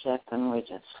of the ship, and we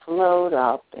just float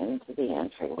up into the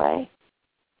entryway.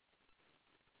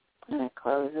 And it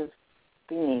closes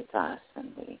beneath us,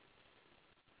 and we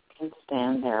can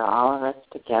stand there, all of us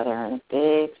together in a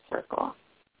big circle.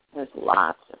 There's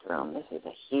lots of room. This is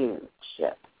a huge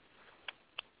ship.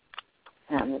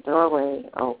 And the doorway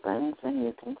opens, and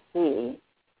you can see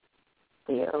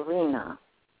the arena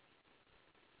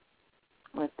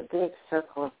with the big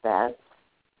circle of beds.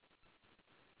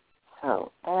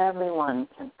 So everyone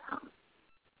can come.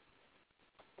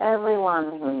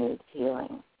 Everyone who needs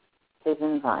healing is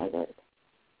invited.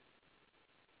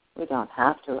 We don't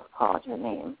have to have called your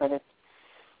name, but it's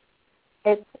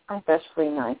especially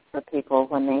nice for people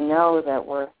when they know that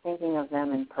we're thinking of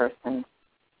them in person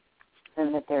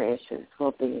and that their issues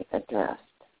will be addressed.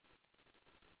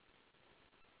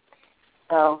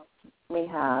 So we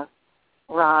have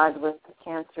Rod with the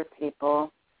cancer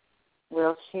people,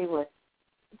 Wilshie with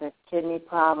the kidney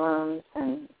problems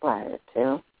and bladder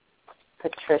too,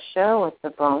 Patricia with the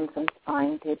bones and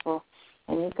spine people,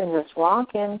 and you can just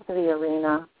walk into the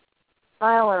arena,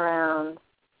 file around,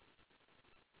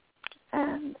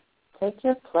 and take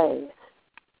your place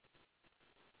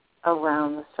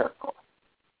around the circle.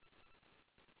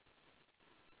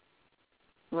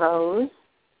 Rose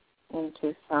in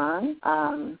Tucson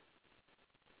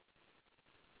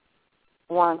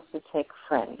wants to take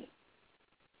Freddie.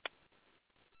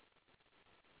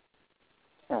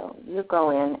 So you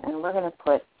go in, and we're going to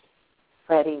put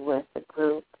Freddie with a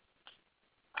group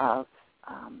of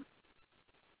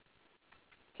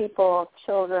people,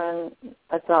 children,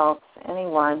 adults,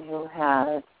 anyone who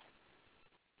has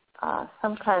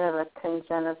some kind of a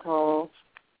congenital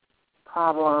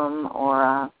problem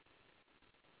or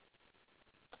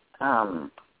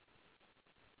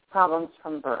problems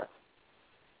from birth.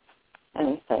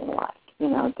 Anything like,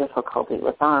 difficulty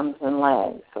with arms and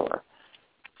legs or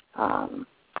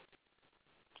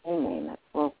you name it.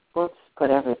 We'll just put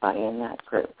everybody in that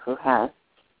group who has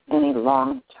any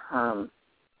long-term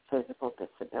physical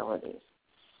disabilities,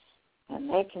 and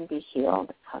they can be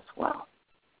healed as well.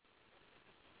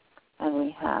 And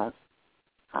we have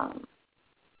a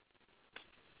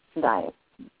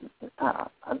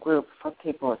group for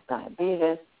people with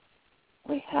diabetes.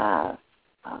 We have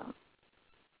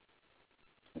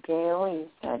Gail, you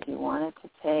said you wanted to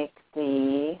take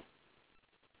the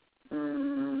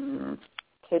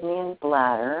kidney and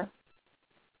bladder.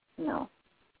 No.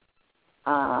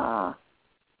 I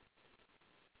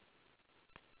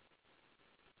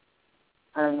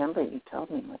remember you told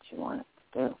me what you wanted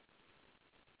to do.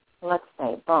 Let's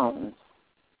say bones,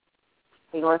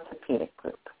 the orthopedic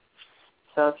group.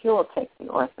 So if you will take the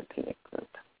orthopedic group,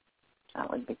 that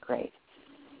would be great.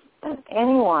 And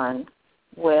anyone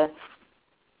with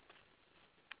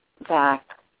back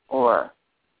or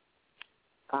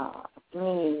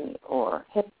knee or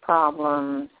hip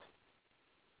problems.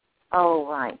 Oh,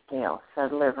 right, Gail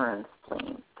said liver and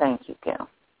spleen. Thank you, Gail.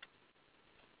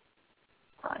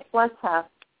 Right, let's have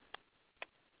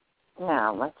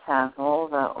all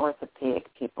the orthopedic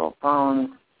people,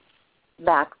 bones,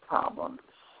 back problems.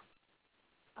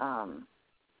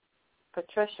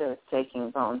 Patricia is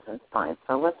taking bones and spine,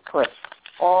 so let's put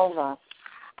all the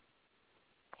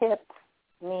hip,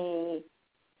 knee,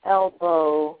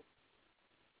 elbow,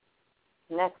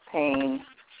 neck pain,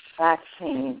 back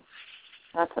pain.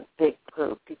 That's a big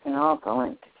group. You can all go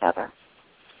in together.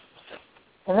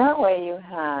 And that way you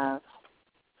have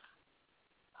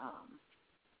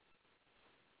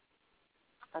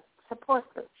a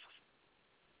support group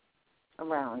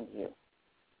around you.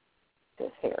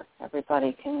 This here.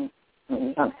 Everybody can,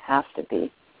 you don't have to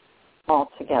be all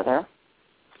together.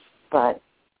 But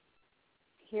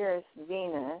here's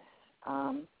Venus.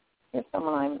 Here's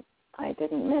someone I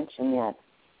didn't mention yet.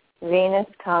 Venus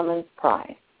Commons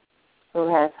Pride. who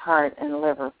has heart and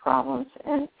liver problems.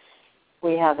 And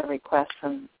we have a request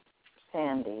from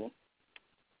Sandy,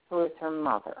 who is her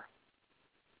mother,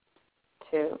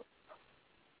 to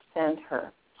send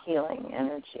her healing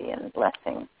energy and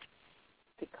blessing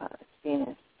because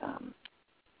Venus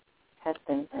has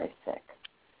been very sick.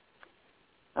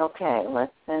 Okay,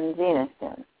 let's send Venus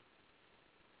in.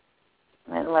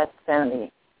 And let's send the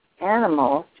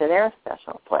animals to their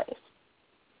special place.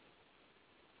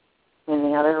 In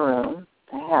the other room,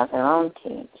 they have their own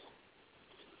teams.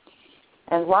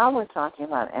 And while we're talking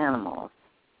about animals,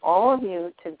 all of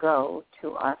you to go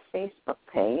to our Facebook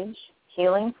page,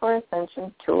 Healing for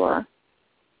Ascension Tour,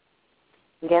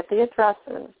 get the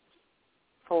addresses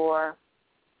for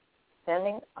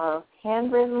sending a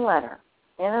handwritten letter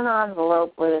in an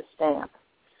envelope with a stamp.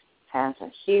 Has a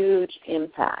huge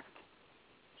impact.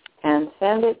 And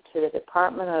send it to the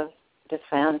Department of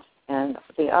Defense and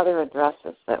the other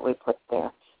addresses that we put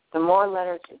there. The more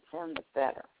letters you send, the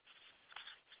better.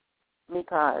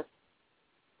 Because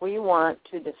we want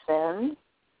to defend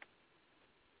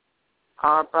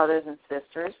our brothers and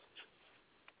sisters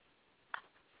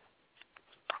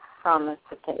from the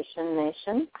cetacean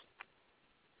nation,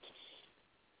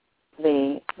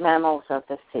 the mammals of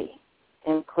the sea,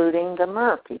 including the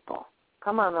mer people.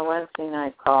 Come on the Wednesday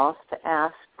night calls to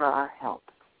ask for our help.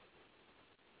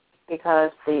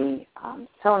 Because the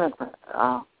sonic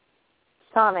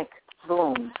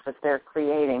booms that they're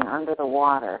creating under the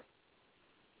water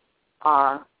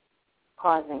are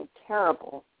causing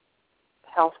terrible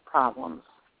health problems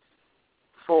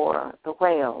for the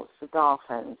whales, the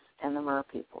dolphins, and the mer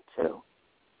people too.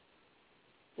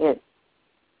 It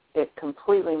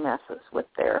completely messes with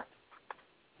their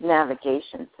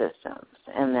navigation systems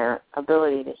and their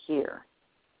ability to hear.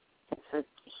 It's a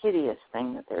hideous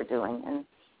thing that they're doing and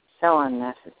so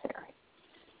unnecessary.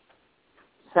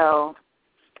 So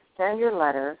send your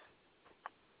letters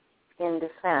in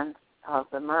defense of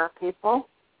the mer people,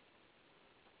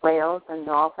 whales and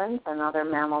dolphins, and other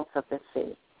mammals of the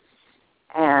sea.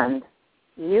 And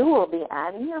you will be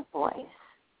adding your voice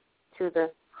to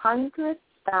the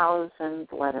 100,000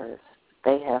 letters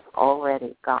they have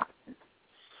already gotten.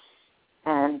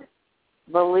 And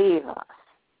believe us,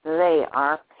 they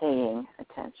are paying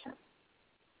attention.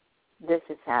 This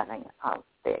is having a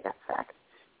big effect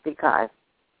because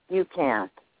you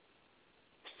can't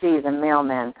see the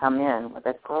mailman come in with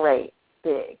a great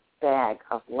big bag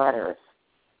of letters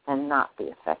and not be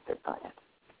affected by it.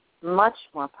 Much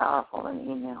more powerful than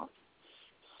emails.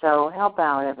 So help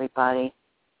out, everybody.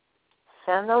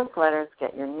 Send those letters.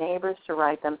 Get your neighbors to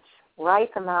write them.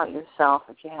 Write them out yourself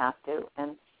if you have to,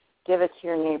 and give it to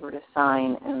your neighbor to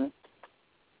sign and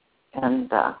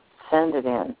send it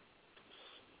in.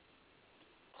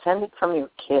 Send it from your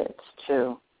kids,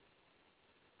 too.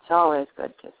 It's always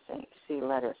good to see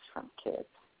letters from kids.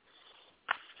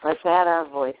 Let's add our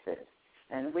voices,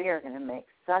 and we are going to make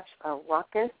such a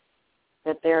ruckus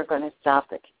that they're going to stop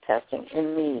the testing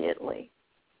immediately.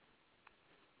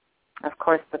 Of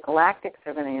course, the galactics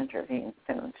are going to intervene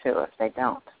soon, too, if they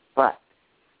don't. But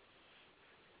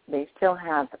they still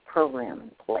have the program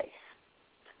in place.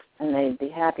 And they'd be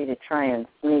happy to try and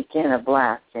sneak in a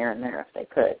blast here and there if they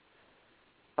could.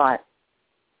 But,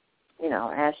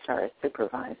 Ashtar is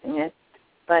supervising it.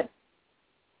 But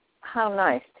how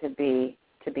nice to be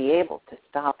able to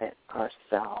stop it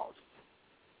ourselves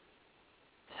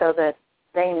so that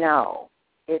they know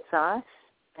it's us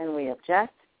and we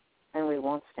object and we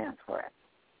won't stand for it.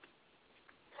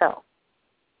 So,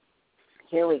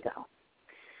 here we go.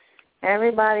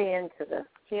 Everybody into the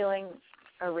healing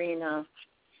arena.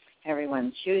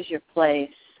 Everyone choose your place.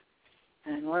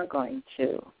 And we're going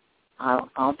to,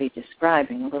 I'll be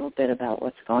describing a little bit about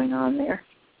what's going on there.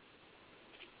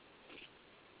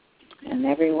 And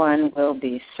everyone will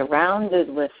be surrounded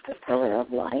with the pillar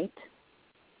of light.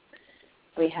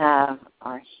 We have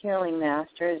our healing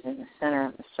masters in the center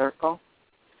of the circle.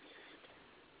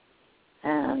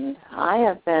 And I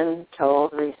have been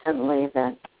told recently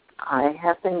that I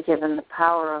have been given the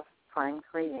power of Prime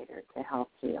Creator to help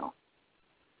heal.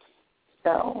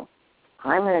 So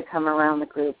I'm going to come around the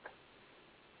group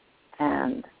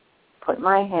and put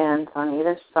my hands on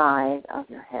either side of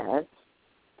your head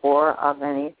or of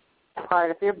any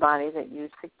part of your body that you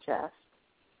suggest.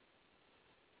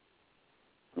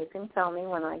 You can tell me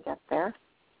when I get there.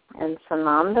 And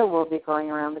Sananda will be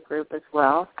going around the group as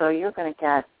well. So you're going to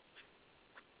get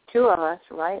two of us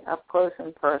right up close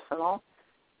and personal.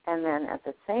 And then at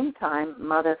the same time,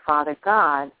 Mother, Father,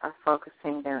 God are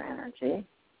focusing their energy.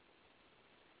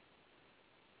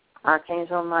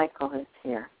 Archangel Michael is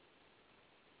here.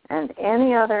 And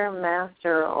any other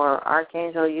master or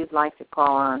archangel you'd like to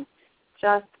call on,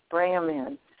 just bring them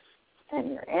in. And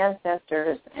your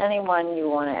ancestors, anyone you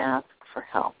want to ask for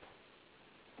help.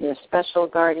 Your special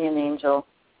guardian angel,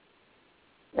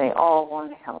 they all want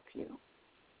to help you.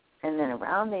 And then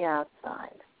around the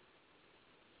outside,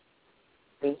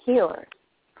 the healers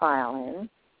file in,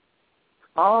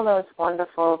 all those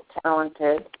wonderful,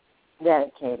 talented,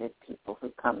 dedicated people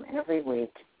who come every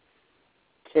week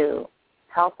to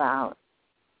help out,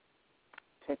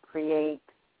 to create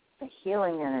a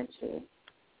healing energy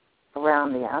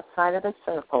around the outside of the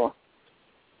circle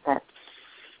that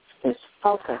is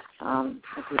focused on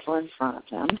the people in front of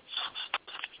them.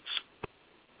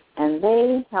 And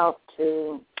they help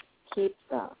to keep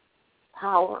the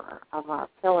power of our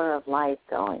pillar of light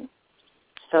going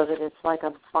so that it's like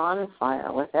a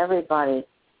bonfire with everybody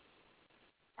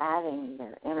adding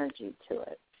their energy to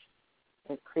it.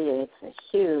 It creates a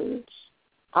huge,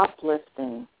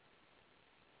 uplifting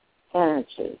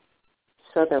energy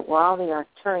so that while the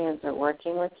Arcturians are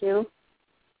working with you,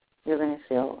 you're going to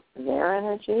feel their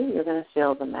energy, you're going to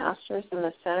feel the masters in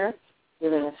the center,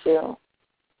 you're going to feel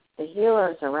the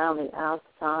healers around the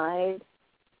outside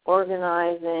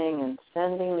organizing and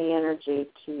sending the energy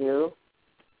to you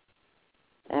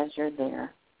as you're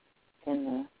there in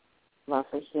the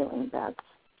lovely healing beds.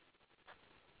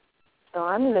 So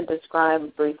I'm going to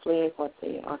describe briefly what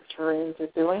the Arcturians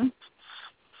are doing.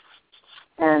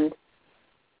 And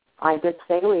I did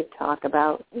say we'd talk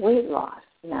about weight loss.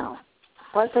 Now,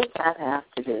 what does that have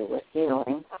to do with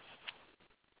healing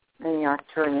in the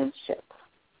Arcturian ship?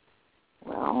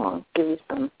 Well, I'll give you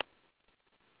some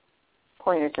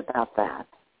pointers about that,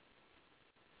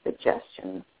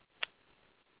 suggestions.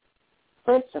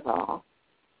 First of all,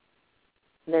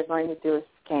 they're going to do a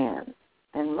scan.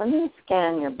 And when you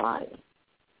scan your body,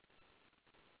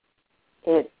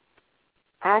 it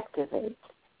activates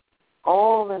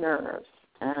all the nerves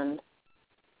and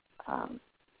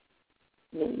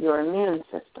your immune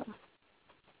system.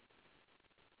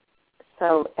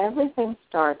 So everything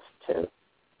starts to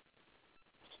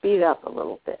speed up a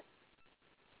little bit.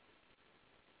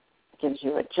 It gives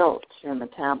you a jolt to your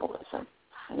metabolism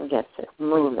and gets it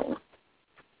moving.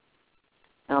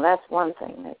 Now that's one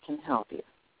thing that can help you.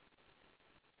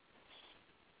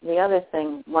 The other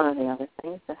thing, one of the other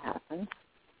things that happens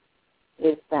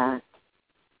is that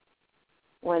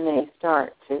when they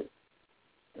start to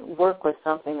work with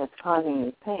something that's causing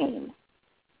you pain,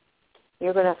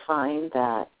 you're going to find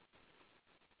that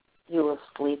you will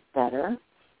sleep better,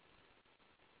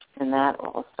 and that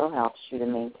also helps you to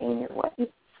maintain your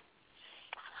weight.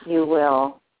 You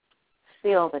will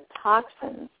feel the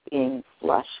toxins being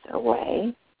flushed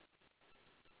away,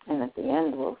 and at the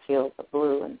end we'll feel the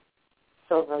blue and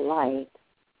silver light,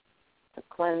 the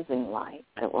cleansing light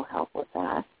that will help with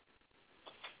that.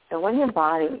 So when your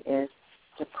body is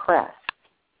depressed,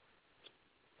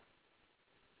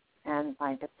 and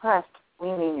by depressed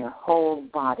we mean your whole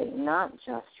body, not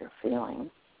just your feelings,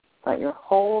 but your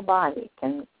whole body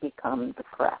can become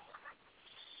depressed.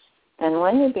 And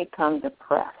when you become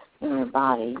depressed in your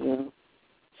body, you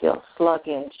feel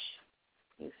sluggish,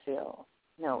 you feel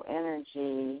no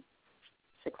energy,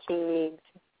 fatigued,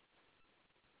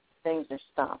 things are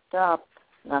stopped up,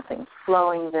 nothing's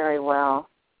flowing very well,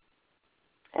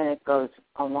 and it goes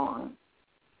along,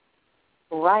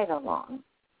 right along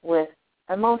with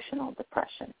emotional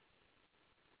depression.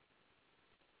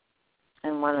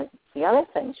 And one of the other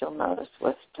things you'll notice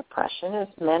with depression is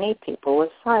many people with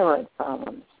thyroid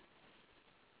problems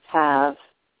have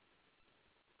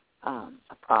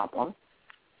a problem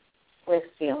with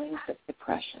feelings of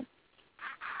depression.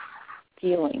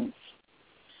 Feelings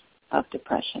of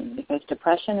depression, because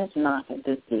depression is not a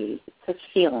disease, it's a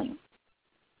feeling.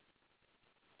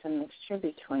 It's a mixture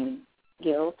between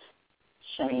guilt,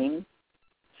 shame,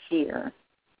 fear,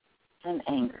 and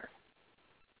anger.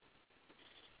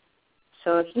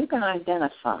 So if you can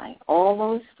identify all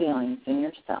those feelings in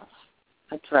yourself,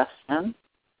 address them,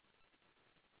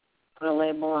 put a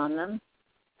label on them,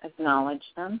 acknowledge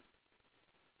them,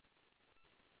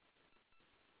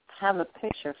 have a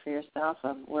picture for yourself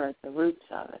of where the roots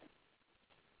of it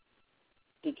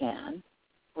began,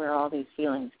 where all these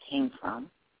feelings came from,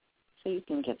 so you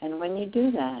can get, and when you do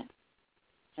that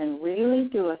and really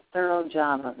do a thorough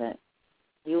job of it,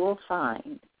 you will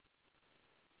find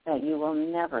that you will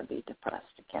never be depressed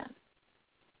again.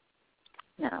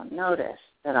 Now, notice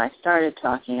that I started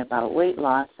talking about weight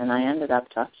loss and I ended up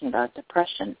talking about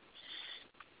depression.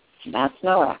 That's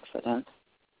no accident.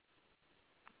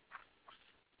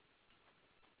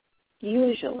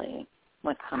 Usually,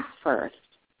 what comes first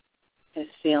is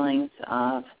feelings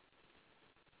of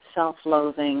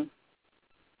self-loathing,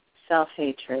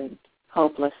 self-hatred,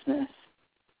 hopelessness,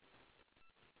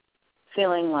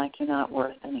 feeling like you're not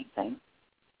worth anything.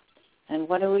 And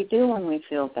what do we do when we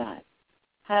feel bad?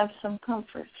 Have some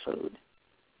comfort food,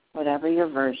 whatever your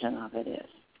version of it is.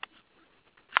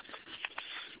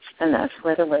 And that's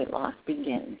where the weight loss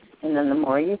begins. And then the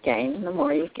more you gain, the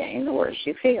worse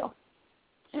you feel.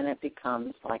 And it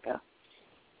becomes like a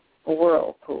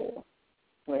whirlpool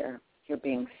where you're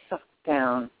being sucked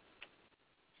down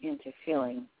into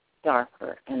feeling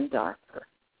darker and darker,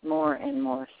 more and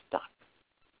more stuck.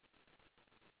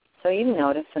 So you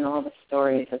notice in all the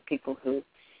stories of people who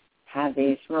have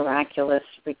these miraculous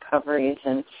recoveries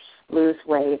and lose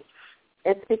weight,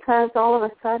 it's because all of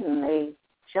a sudden they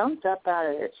jumped up out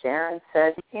of their chair and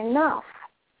said, enough.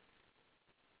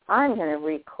 I'm going to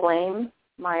reclaim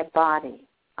my body.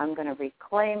 I'm going to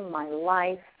reclaim my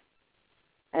life,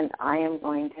 and I am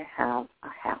going to have a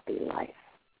happy life.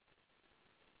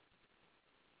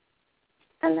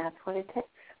 And that's what it takes.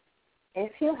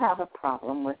 If you have a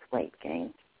problem with weight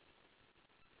gain,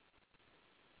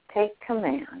 take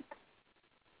command.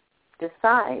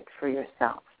 Decide for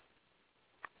yourself.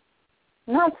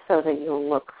 Not so that you'll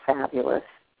look fabulous,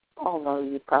 although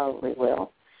you probably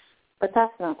will, but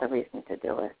that's not the reason to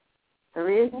do it. The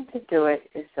reason to do it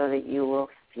is so that you will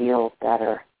feel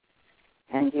better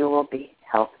and you will be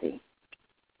healthy.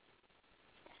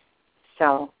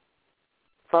 So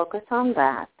focus on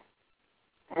that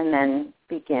and then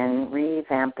begin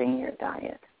revamping your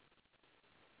diet.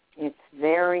 It's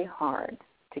very hard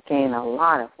to gain a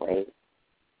lot of weight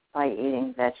by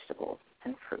eating vegetables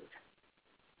and fruit.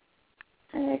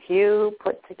 And if you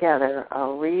put together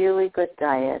a really good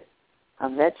diet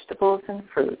of vegetables and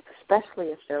fruit, especially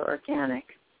if they're organic,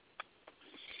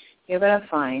 you're going to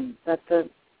find that the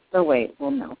weight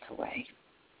will melt away.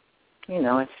 You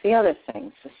know, it's the other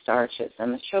things, the starches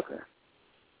and the sugar,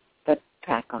 that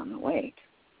pack on the weight.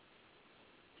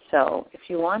 So if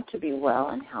you want to be well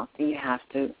and healthy, you have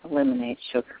to eliminate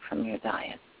sugar from your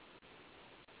diet.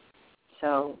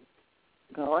 So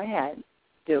go ahead,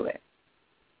 do it.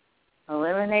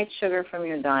 Eliminate sugar from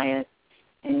your diet,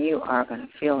 and you are going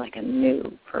to feel like a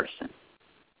new person.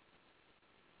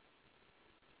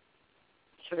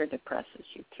 Sugar depresses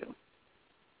you too.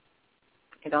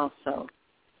 It also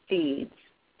feeds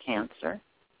cancer,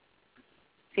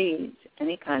 feeds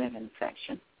any kind of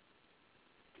infection.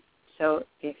 So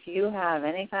if you have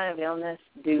any kind of illness,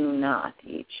 do not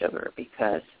eat sugar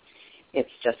because it's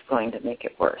just going to make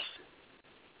it worse.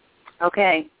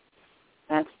 Okay,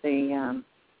 that's the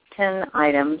 10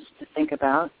 items to think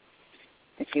about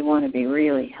if you want to be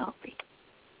really healthy.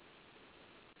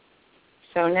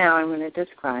 So now I'm going to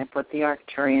describe what the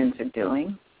Arcturians are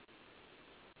doing.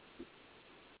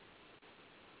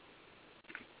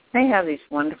 They have these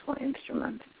wonderful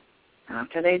instruments.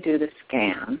 After they do the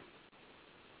scan,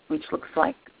 which looks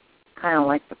like kind of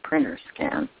like the printer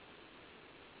scan,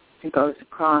 it goes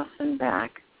across and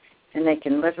back, and they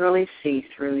can literally see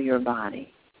through your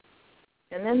body.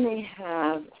 And then they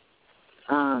have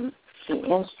the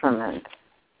instruments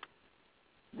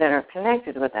that are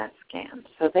connected with that scan.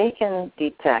 So they can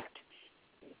detect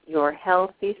your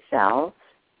healthy cells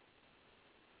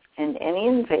and any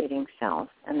invading cells,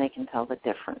 and they can tell the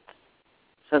difference.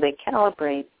 So they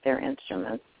calibrate their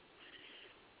instruments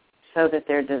so that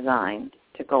they're designed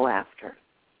to go after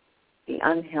the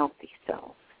unhealthy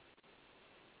cells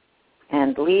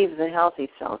and leave the healthy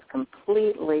cells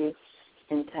completely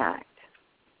intact,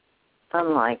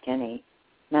 unlike any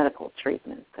medical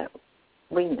treatment that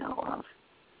we know of.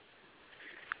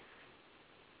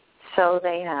 So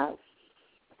they have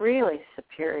really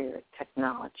superior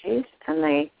technologies, and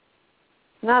they,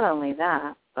 not only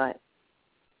that, but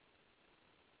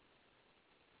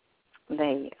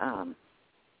they, I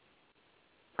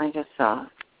just saw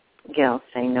Gail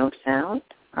say no sound.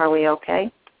 Are we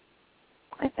okay?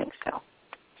 I think so.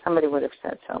 Somebody would have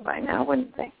said so by now,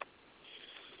 wouldn't they?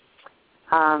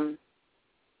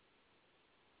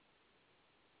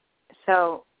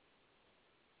 So,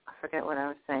 I forget what I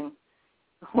was saying.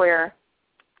 We're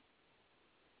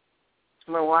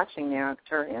watching the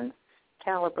Arcturians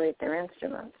calibrate their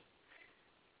instruments.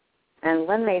 And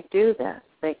when they do this,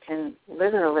 they can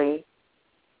literally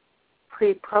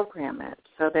pre-program it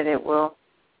so that it will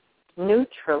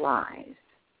neutralize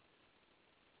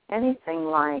anything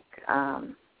like a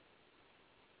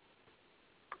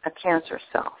cancer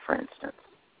cell, for instance.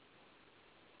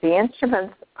 The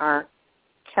instruments are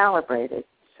calibrated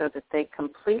so that they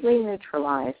completely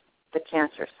neutralize the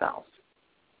cancer cells.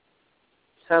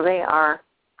 So they are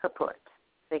kaput.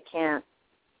 They can't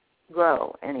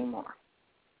grow anymore.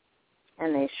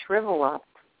 And they shrivel up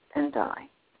and die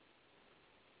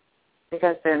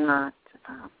because they're not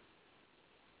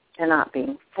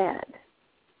being fed.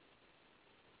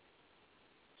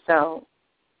 So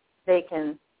they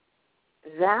can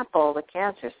zap all the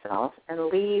cancer cells and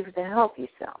leave the healthy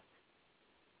cells.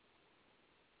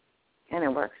 And it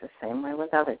works the same way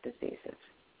with other diseases.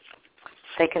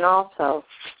 They can also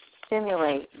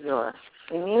stimulate your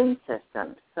immune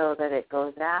system so that it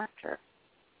goes after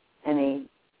any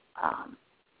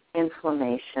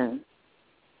inflammation,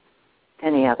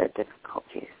 any other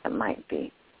difficulties that might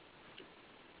be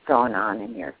going on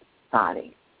in your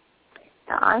body.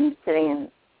 Now, I'm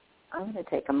going to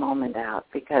take a moment out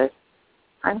because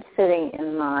I'm sitting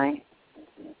in my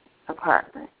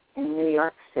apartment in New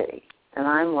York City, and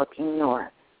I'm looking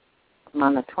north. I'm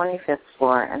on the 25th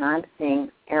floor, and I'm seeing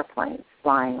airplanes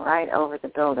flying right over the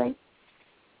building,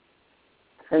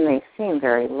 and they seem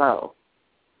very low.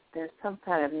 There's some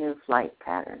kind of new flight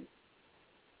pattern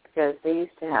because they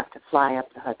used to have to fly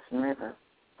up the Hudson River,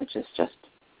 which is just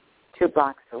 2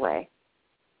 blocks away.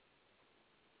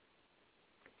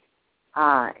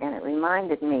 And it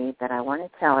reminded me that I want to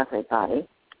tell everybody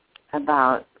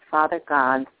about Father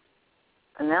God's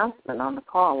announcement on the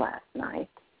call last night,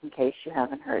 in case you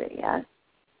haven't heard it yet.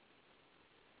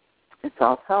 It's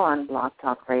also on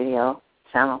BlogTalkRadio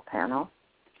channel panel.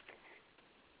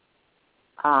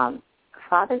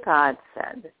 Father God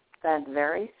said that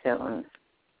very soon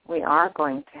we are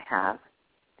going to have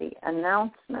the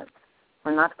announcements.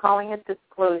 We're not calling it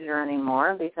disclosure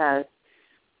anymore because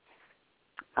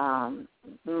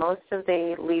most of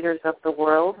the leaders of the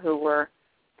world who were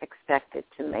expected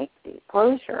to make the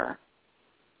closure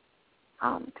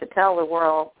to tell the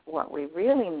world what we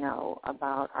really know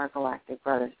about our galactic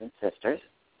brothers and sisters,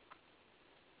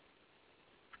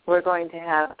 we're going to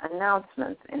have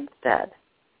announcements instead.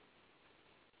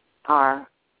 Our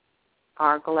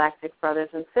galactic brothers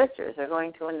and sisters are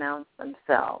going to announce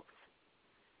themselves.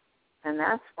 And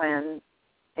that's when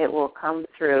it will come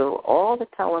through all the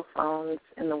telephones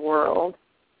in the world,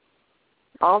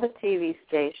 all the TV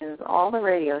stations, all the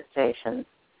radio stations,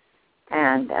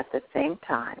 and at the same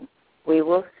time, we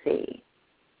will see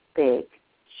big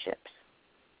ships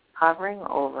hovering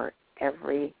over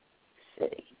every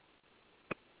city.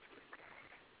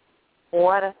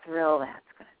 What a thrill that's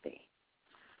going to be.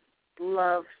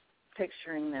 Love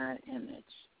picturing that image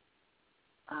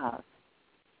of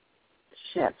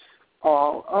ships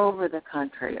all over the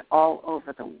country, all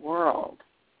over the world,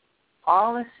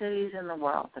 all the cities in the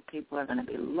world that people are going to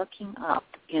be looking up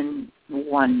in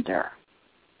wonder.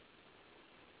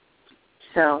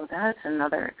 So that's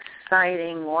another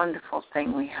exciting, wonderful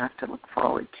thing we have to look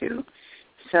forward to.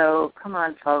 So come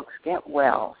on, folks, get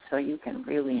well so you can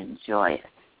really enjoy it.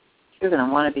 You're going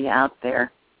to want to be out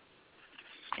there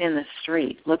in the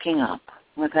street looking up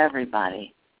with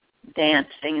everybody,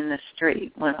 dancing in the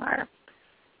street when our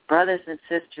brothers and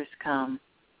sisters come.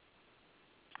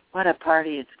 What a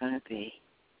party it's going to be.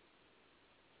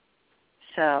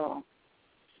 So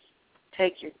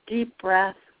take your deep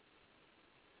breath.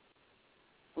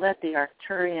 Let the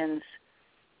Arcturians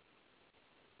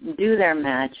do their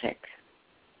magic.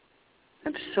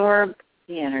 Absorb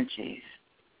the energies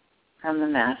from the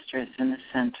masters in the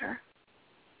center.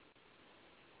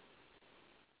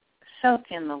 Soak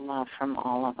in the love from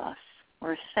all of us.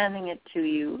 We're sending it to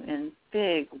you in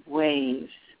big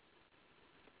waves.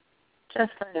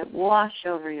 Just let it wash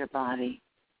over your body.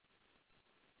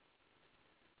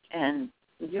 And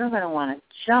you're going to want to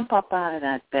jump up out of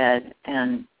that bed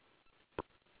and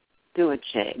do a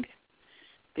jig,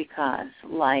 because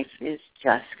life is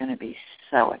just going to be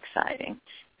so exciting.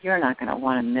 You're not going to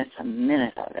want to miss a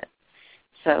minute of it.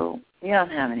 So you don't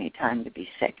have any time to be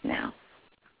sick now.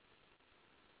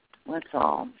 Let's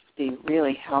all be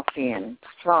really healthy and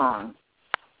strong,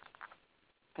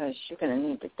 because you're going to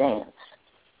need to dance.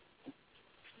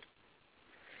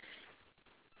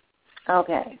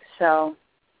 Okay, so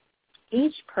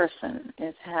each person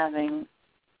is having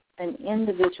an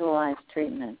individualized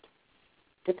treatment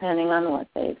depending on what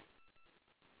they've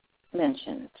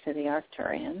mentioned to the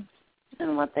Arcturians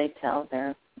and what they tell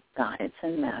their guides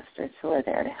and masters who are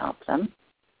there to help them.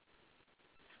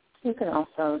 You can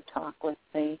also talk with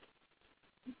the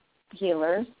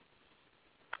healers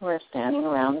who are standing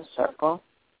around the circle.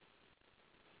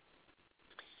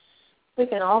 We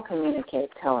can all communicate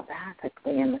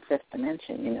telepathically in the fifth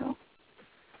dimension, you know.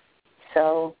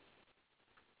 So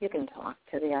you can talk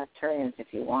to the Arcturians if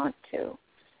you want to,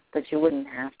 but you wouldn't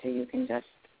have to. You can just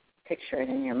picture it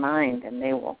in your mind and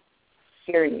they will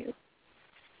hear you.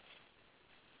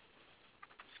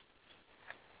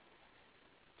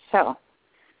 So,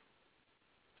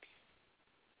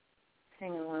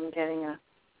 hang on, I'm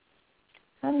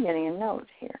getting a note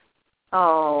here.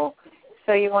 Oh,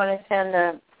 so you want to send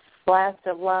a blast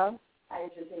of love? I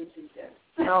just introduced.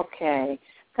 Okay.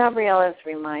 Gabrielle is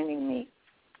reminding me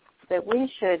that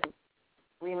we should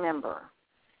remember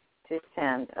to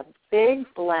send a big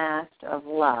blast of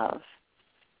love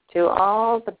to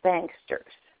all the banksters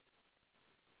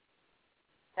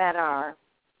that are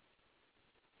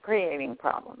creating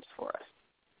problems for us.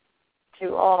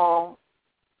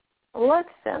 Let's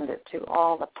send it to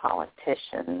all the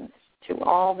politicians, to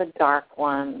all the dark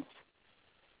ones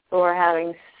who are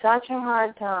having such a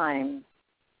hard time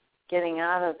getting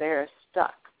out of their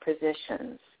stuck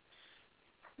positions.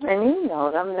 And you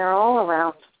know them, they're all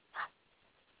around.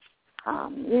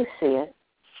 You see it.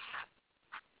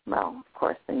 Well, of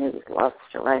course, the news loves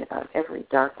to write about every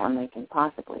dark one they can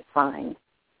possibly find.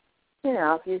 You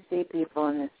know, if you see people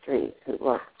in the streets who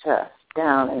look just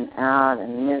down and out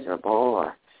and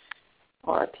miserable,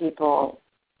 or people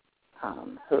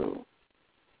who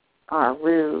are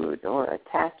rude or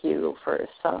attack you for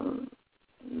some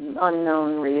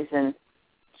unknown reason,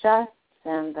 just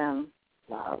send them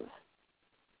love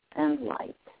and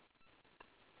light.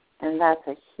 And that's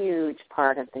a huge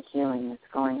part of the healing that's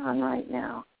going on right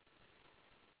now.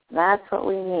 That's what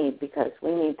we need, because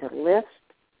we need to lift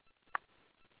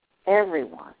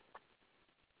everyone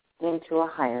into a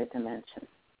higher dimension.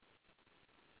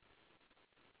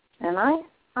 And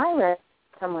I read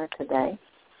somewhere today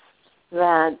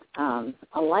that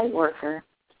a light worker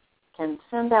can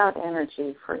send out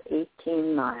energy for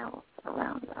 18 miles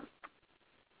around them.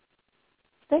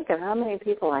 Think of how many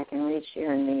people I can reach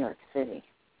here in New York City.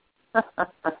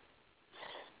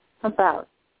 About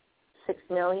 6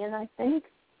 million, I think.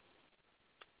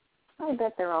 I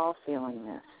bet they're all feeling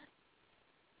this.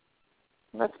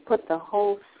 Let's put the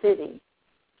whole city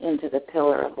into the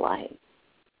pillar of light.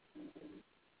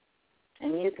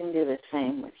 And you can do the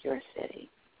same with your city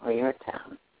or your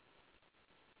town.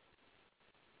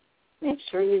 Make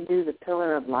sure you do the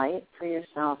pillar of light for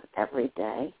yourself every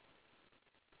day.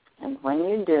 And when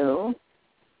you do,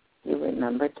 you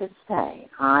remember to say,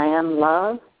 I am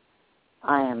love,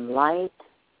 I am light,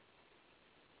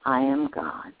 I am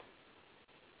God.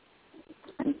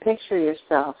 And picture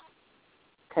yourself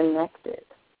connected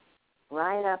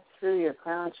right up through your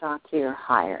crown chakra to your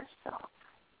higher self.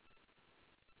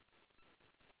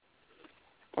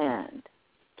 And,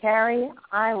 Carrie,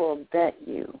 I will bet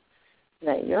you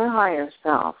that your higher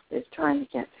self is trying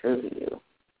to get through to you.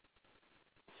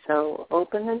 So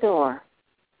open the door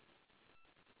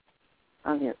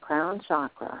of your crown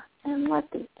chakra and let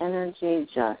the energy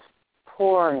just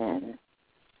pour in,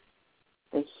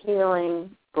 the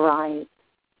healing, bright,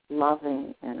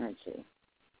 loving energy.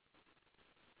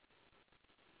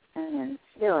 And then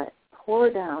feel it pour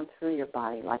down through your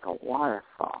body like a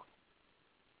waterfall.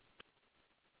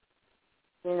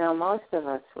 You know, most of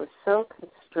us were so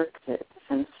constricted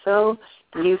and so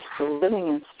used to living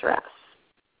in stress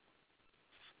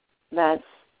that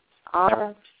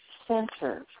our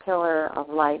center pillar of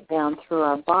light down through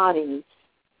our bodies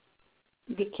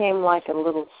became like a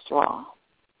little straw.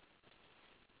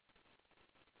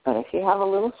 But if you have a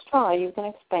little straw, you can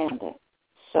expand it.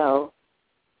 So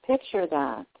picture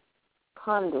that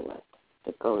conduit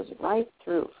that goes right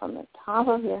through from the top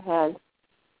of your head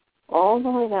all the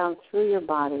way down through your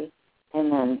body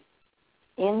and then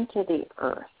into the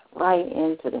earth, right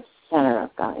into the center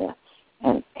of Gaia,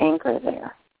 and anchor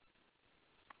there.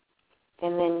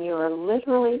 And then you are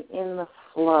literally in the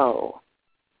flow,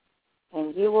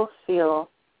 and you will feel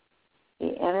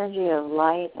the energy of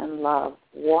light and love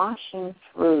washing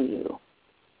through you.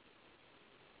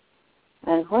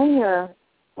 And when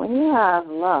you have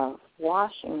love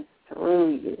washing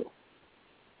through you,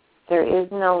 there is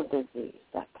no disease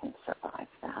that can survive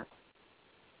that.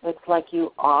 It's like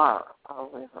you are a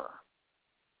river.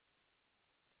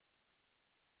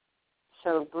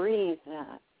 So breathe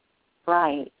that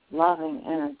bright, loving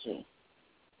energy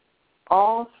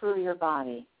all through your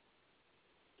body,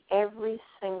 every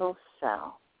single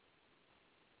cell.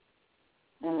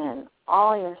 And then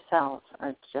all your cells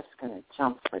are just going to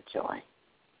jump for joy.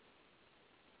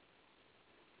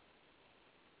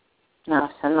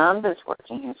 Now, Sananda's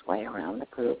working his way around the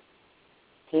group.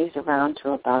 He's around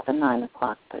to about the 9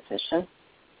 o'clock position.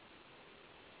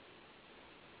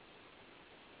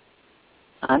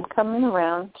 I'm coming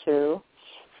around too,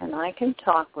 and I can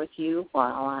talk with you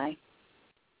while I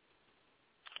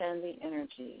send the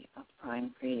energy of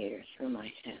Prime Creator through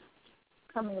my hands.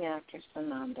 Coming after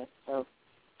Sananda, so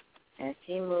as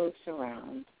he moves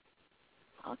around,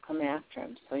 I'll come after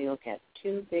him, so you'll get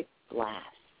 2 big blasts,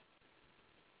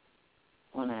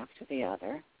 one after the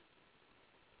other.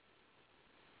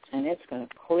 And it's going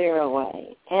to clear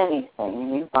away anything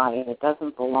in your body that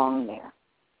doesn't belong there.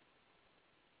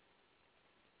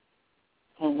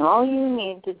 And all you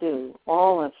need to do,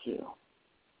 all of you,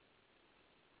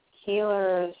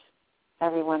 healers,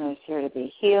 everyone who's here to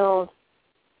be healed,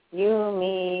 you,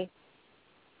 me,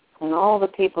 and all the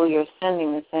people you're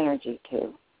sending this energy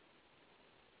to,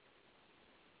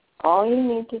 all you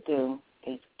need to do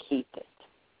is keep it.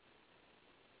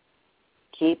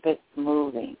 Keep it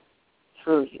moving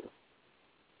through you.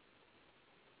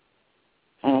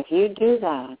 And if you do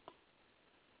that,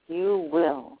 you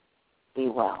will be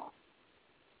well.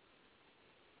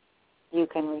 You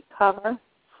can recover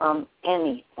from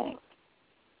anything.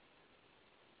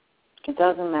 It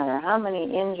doesn't matter how many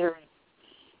injuries,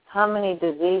 how many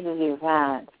diseases you've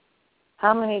had,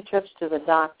 how many trips to the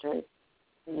doctor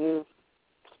you've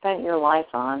spent your life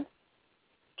on,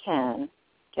 can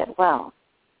get well.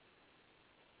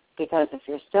 Because if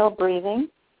you're still breathing,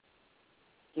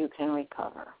 you can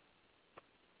recover.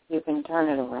 You can turn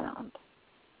it around.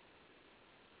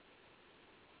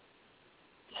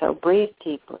 So breathe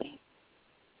deeply.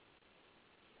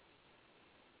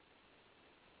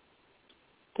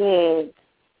 Big,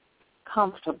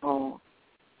 comfortable,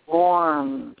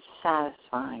 warm,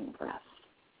 satisfying breath.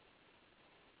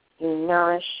 You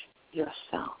nourish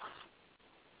yourself.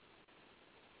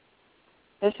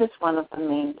 This is one of the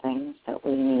main things that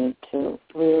we need to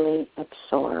really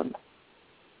absorb.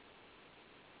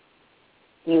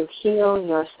 You heal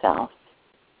yourself.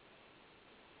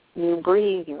 You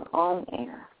breathe your own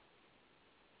air.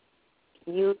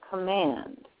 You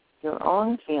command your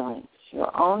own feelings,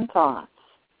 your own thoughts,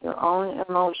 your own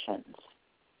emotions.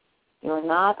 You're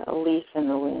not a leaf in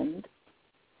the wind,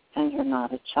 and you're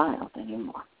not a child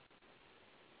anymore.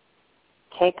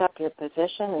 Take up your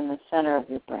position in the center of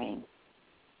your brain,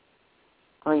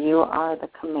 where you are the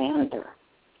commander,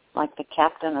 like the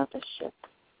captain of the ship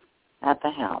at the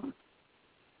helm.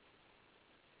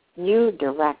 You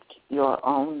direct your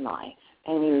own life,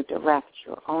 and you direct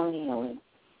your own healing.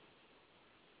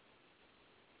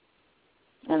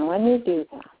 And when you do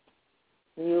that,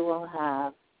 you will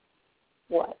have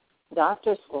what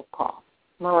doctors will call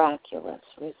miraculous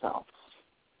results.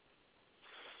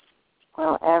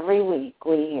 Well, every week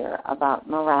we hear about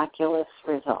miraculous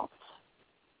results.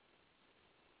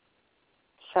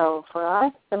 So for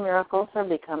us, the miracles are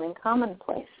becoming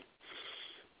commonplace.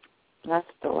 That's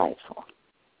delightful.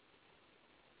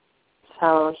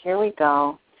 So here we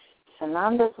go.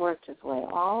 Sananda's worked his way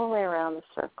all the way around the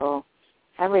circle.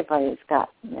 Everybody's got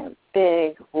their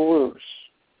big whoosh.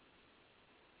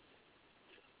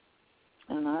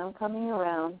 And I'm coming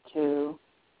around too.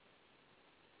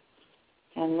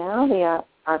 And now the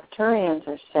Arcturians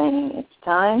are saying it's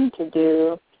time to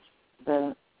do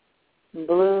the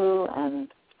blue and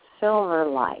silver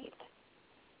light.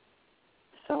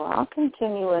 So I'll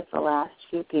continue with the last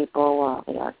few people while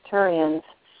the Arcturians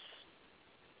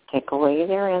take away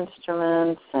their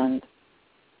instruments, and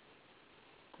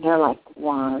they're like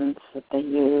wands that they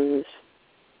use.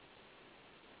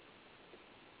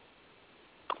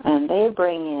 And they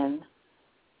bring in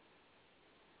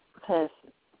this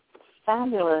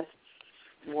fabulous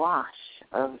wash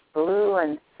of blue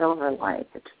and silver light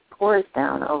that pours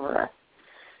down over us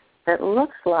that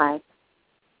looks like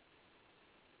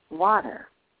water.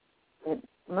 It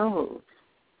moves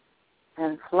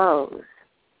and flows.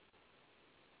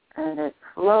 And it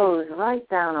flows right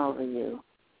down over you,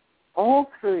 all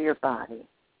through your body,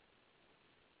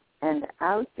 and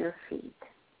out your feet.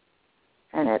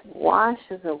 And it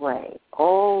washes away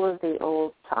all of the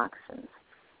old toxins,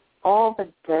 all the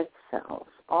dead cells,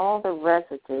 all the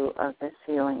residue of this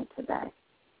healing today,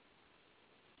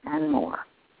 and more.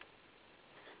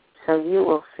 So you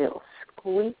will feel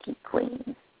squeaky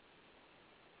clean,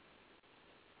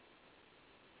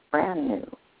 brand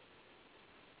new.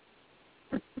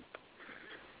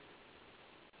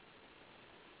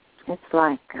 It's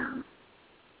like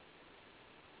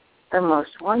the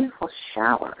most wonderful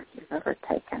shower you've ever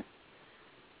taken.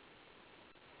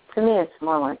 To me, it's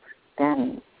more like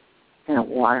standing in a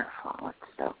waterfall. It's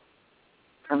so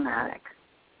dramatic.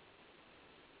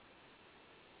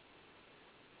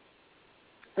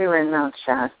 We were in Mount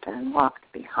Shasta and walked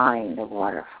behind the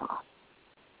waterfall.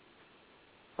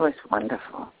 It was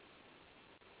wonderful.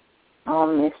 All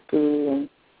misty and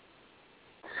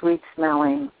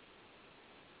sweet-smelling.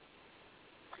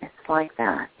 It's like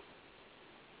that.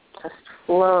 Just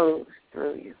flows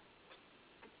through you.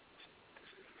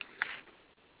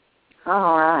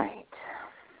 All right.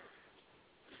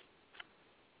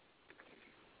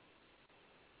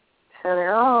 So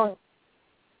they're all,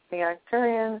 the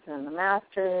Arcturians and the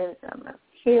Masters and the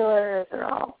healers are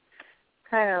all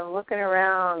kind of looking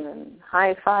around and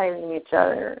high-fiving each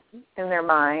other in their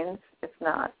minds, if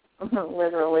not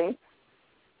literally.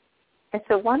 it's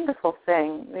a wonderful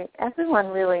thing. Everyone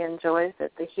really enjoys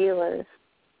it, the healers,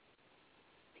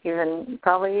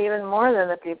 probably even more than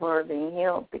the people who are being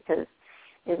healed, because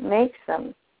it makes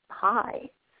them high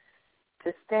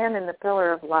to stand in the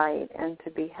pillar of light and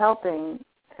to be helping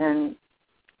and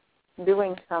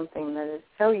doing something that is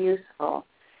so useful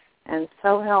and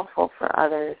so helpful for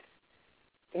others.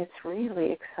 It's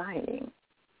really exciting.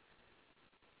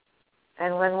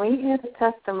 And when we hear the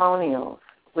testimonials,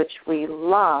 which we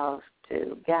love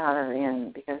to gather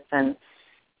in, because then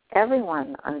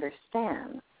everyone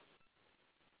understands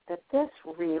that this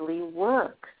really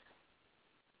works.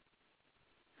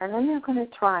 And then they're going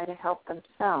to try to help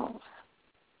themselves.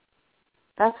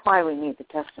 That's why we need the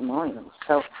testimonials,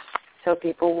 so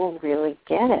people will really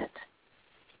get it.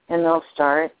 And they'll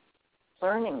start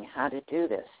learning how to do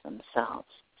this themselves.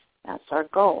 That's our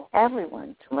goal,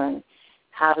 everyone to learn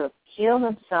how to heal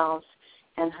themselves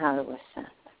and how to ascend.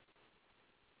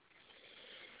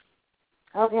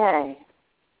 Okay.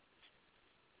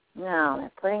 Now,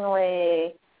 they're putting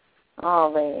away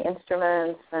all the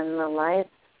instruments and the lights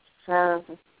have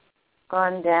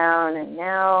gone down, and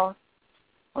now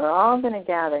we're all going to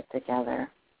gather together.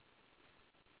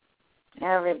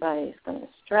 Everybody's going to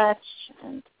stretch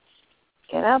and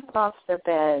get up off their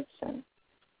beds, and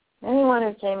anyone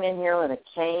who came in here with a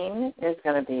cane is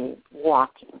going to be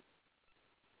walking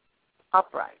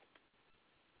upright,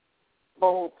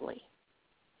 boldly.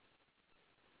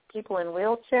 People in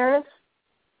wheelchairs,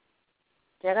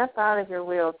 get up out of your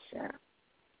wheelchair.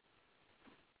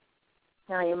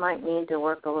 Now, you might need to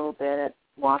work a little bit at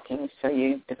walking so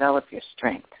you develop your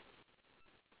strength,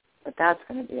 but that's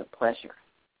going to be a pleasure.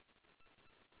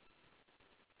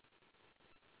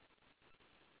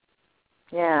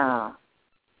 Yeah.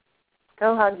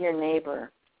 Go hug your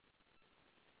neighbor.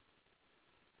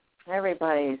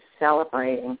 Everybody's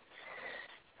celebrating.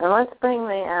 And let's bring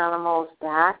the animals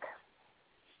back.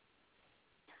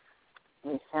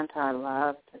 We sent our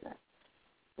love to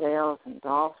the whales and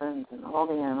dolphins and all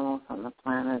the animals on the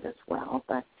planet as well,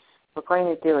 but we're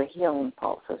going to do a healing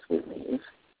pulse as we leave.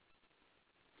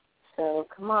 So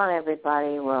come on,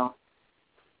 everybody. We'll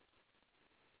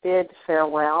bid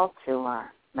farewell to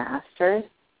our masters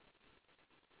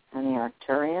and the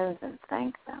Arcturians and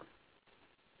thank them.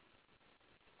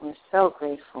 We're so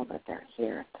grateful that they're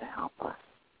here to help us.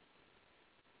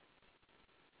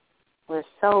 We're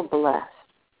so blessed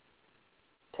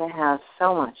to have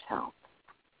so much help.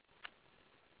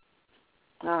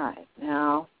 All right,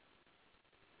 now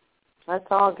let's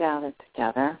all gather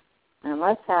together and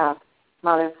let's have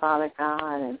Mother, Father,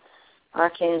 God, and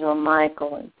Archangel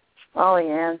Michael and all the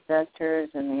ancestors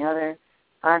and the other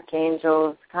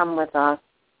archangels come with us.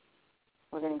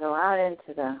 We're going to go out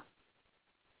into the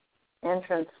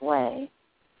entrance way,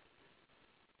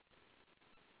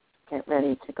 get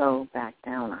ready to go back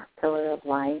down our pillar of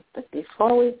light. But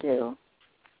before we do,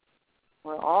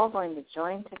 we're all going to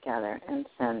join together and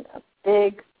send a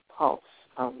big pulse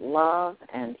of love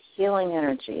and healing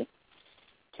energy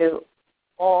to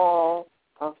all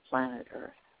of planet Earth.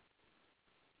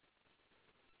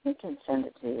 We can send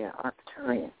it to the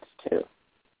Arcturians, too.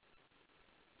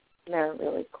 They're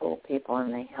really cool people,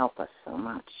 and they help us so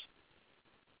much.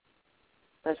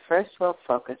 But first, we'll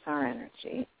focus our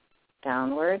energy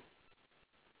downward.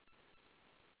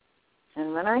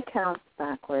 And when I count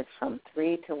backward from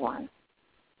 3 to 1,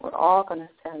 we're all going to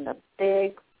send a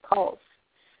big pulse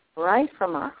right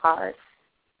from our hearts,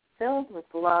 filled with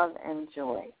love and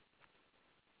joy,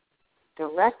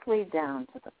 directly down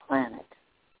to the planet.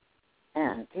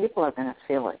 And people are going to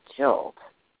feel a jolt.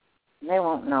 They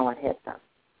won't know what hit them,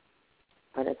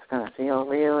 but it's going to feel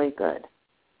really good.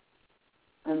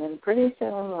 And then pretty soon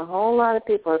a whole lot of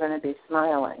people are going to be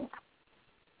smiling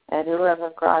at whoever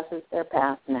crosses their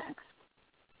path next.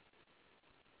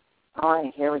 All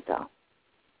right, here we go.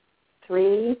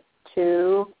 3,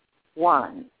 2,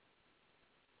 1.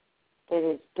 It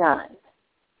is done.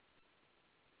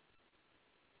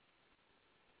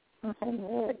 And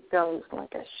there it goes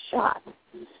like a shot.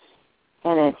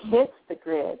 And it hits the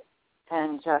grid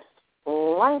and just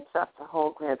lights up the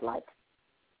whole grid like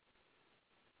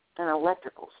an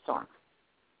electrical storm.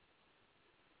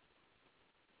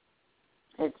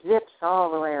 It zips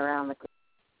all the way around the grid,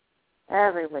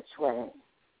 every which way.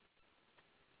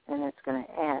 And it's going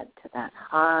to add to that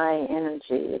high energy.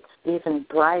 It's even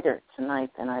brighter tonight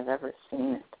than I've ever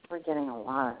seen it. We're getting a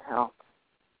lot of help.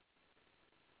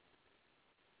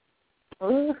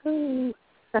 Woohoo!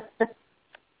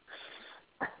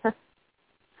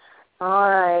 All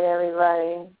right,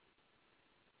 everybody.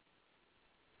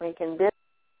 We can bid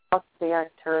off the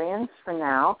Arcturians for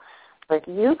now, but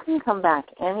you can come back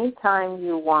anytime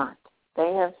you want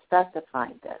They have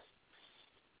specified this.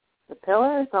 The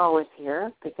pillar is always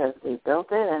here because we built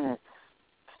it and it's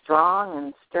strong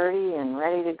and sturdy and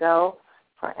ready to go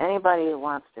for anybody who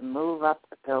wants to move up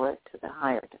the pillar to the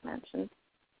higher dimensions.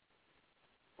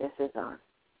 This is our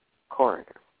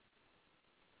corridor.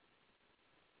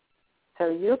 So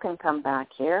you can come back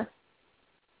here.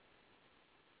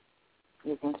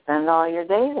 You can spend all your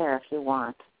day there if you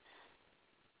want.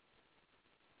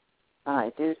 But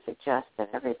I do suggest that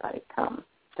everybody come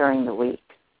during the week,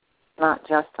 not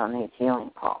just on these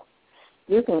healing calls.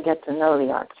 You can get to know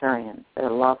the Arcturians.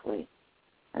 They're lovely,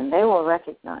 and they will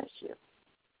recognize you.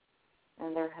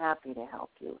 And they're happy to help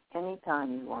you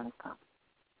anytime you want to come.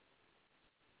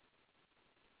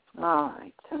 All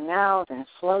right, so now we're going to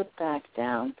float back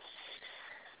down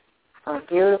our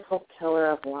beautiful pillar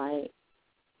of light.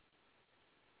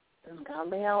 And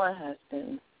Gabriella has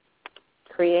been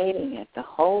creating it the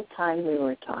whole time we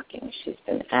were talking. She's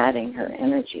been adding her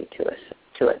energy to it.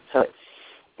 So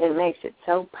it makes it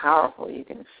so powerful. You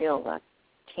can feel that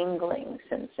tingling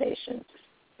sensation.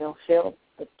 You'll feel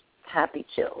the happy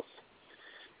chills.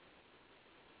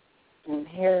 And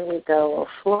here we go. We'll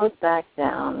float back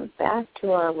down, back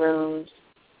to our rooms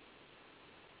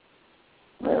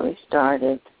where we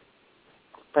started,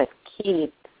 but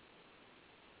keep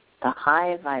the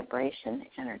high vibration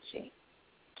energy.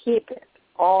 Keep it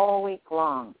all week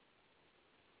long,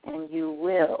 and you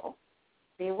will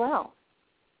be well.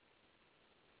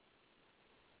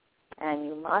 And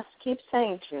you must keep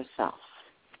saying to yourself,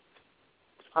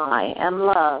 I am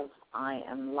love, I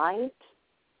am light,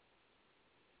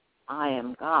 I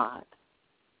am God.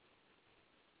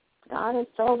 God has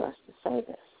told us to say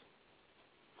this.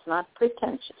 It's not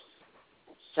pretentious.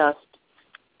 It's just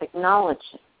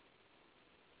acknowledging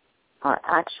our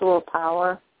actual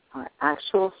power, our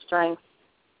actual strength,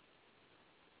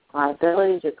 our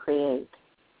ability to create,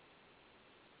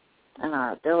 and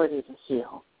our ability to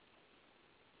heal.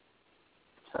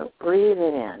 So breathe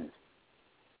it in.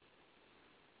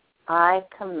 I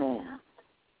command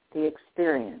the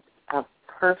experience of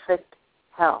perfect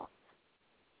health.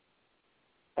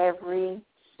 Every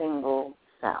single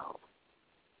cell.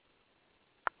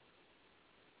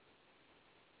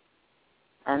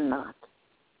 And not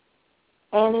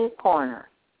any corner,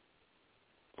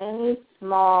 any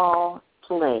small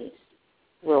place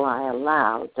will I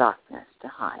allow darkness to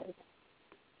hide.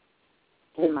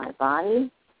 In my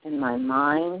body, in my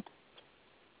mind,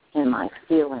 in my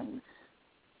feelings,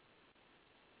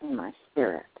 in my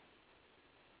spirit,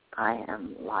 I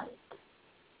am light.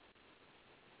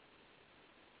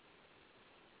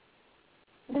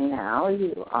 And now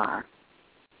you are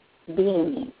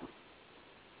beaming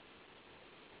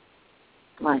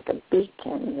like a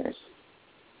beacon.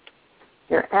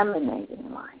 You're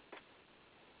emanating light.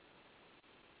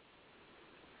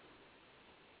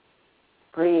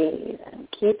 Breathe and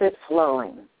keep it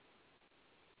flowing.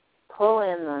 Pull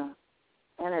in the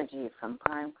energy from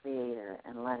Prime Creator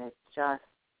and let it just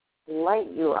light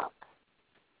you up.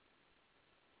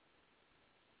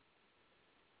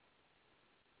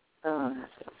 Oh, that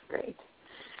feels great.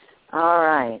 All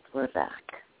right, we're back.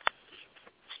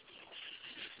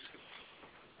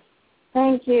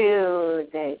 Thank you,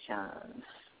 Dejan.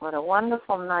 What a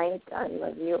wonderful night. I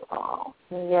love you all.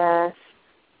 Yes.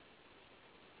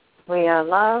 We are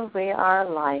love, we are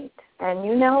light. And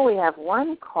you know we have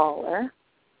one caller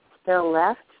still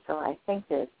left, so I think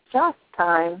there's just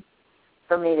time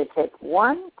for me to take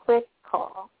one quick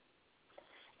call.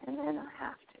 And then I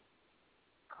have to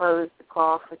close the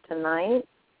call for tonight.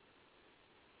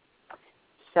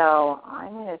 So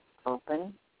I'm going to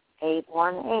open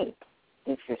 818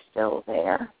 if you're still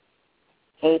there.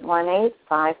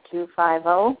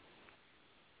 818-5250.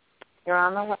 You're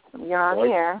on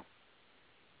the air.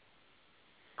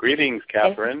 Greetings,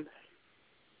 Kathryn.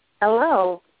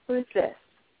 Hello. Who's this?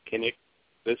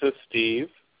 This is Steve.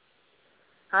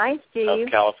 Hi, Steve. Of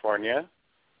California.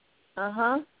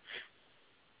 Uh-huh.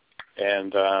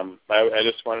 And I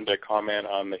just wanted to comment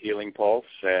on the healing pulse,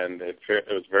 and it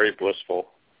was very blissful.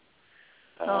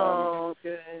 Oh,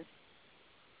 good.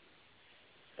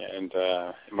 And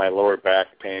my lower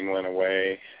back pain went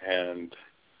away, and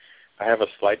I have a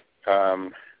slight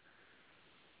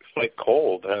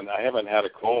cold, and I haven't had a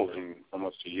cold in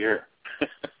almost a year.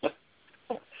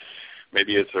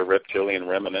 Maybe it's a reptilian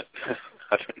remnant.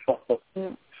 I don't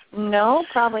know. No,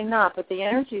 probably not, but the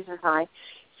energies are high.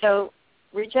 So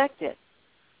reject it.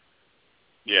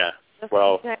 Yeah. Just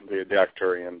well, the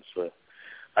Arcturians.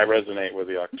 I resonate with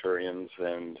the Arcturians,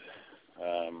 and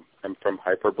I'm from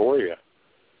Hyperborea.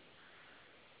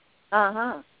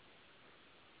 Uh-huh.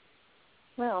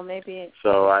 Well, maybe...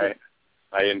 So I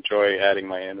enjoy adding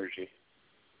my energy.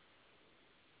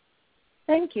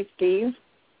 Thank you, Steve.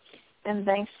 And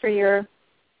thanks for your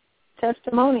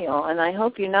testimonial. And I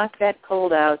hope you knock that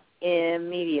cold out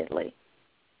immediately.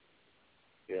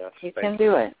 Yes. You can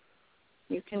do it.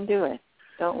 You can do it.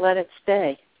 Don't let it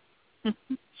stay.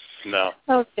 No.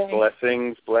 Okay.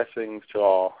 Blessings to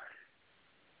all.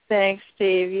 Thanks,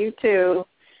 Steve. You too.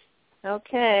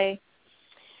 Okay.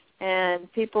 And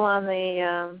people on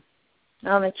the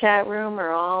chat room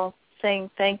are all saying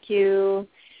thank you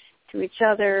to each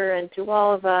other and to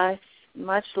all of us.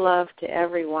 Much love to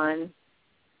everyone.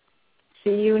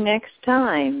 See you next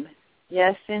time.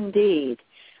 Yes, indeed.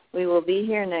 We will be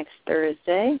here next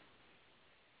Thursday,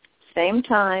 same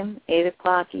time, 8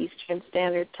 o'clock Eastern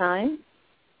Standard Time.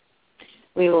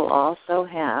 We will also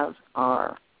have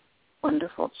our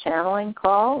wonderful channeling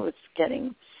call. It's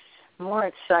getting more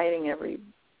exciting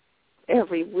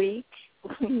every week.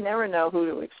 We never know who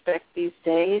to expect these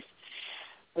days.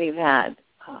 We've had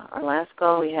our last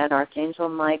call, we had Archangel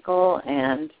Michael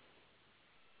and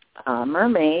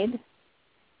Mermaid,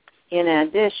 in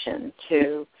addition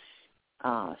to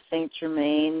St.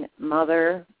 Germain,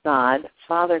 Mother God,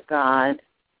 Father God.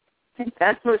 I think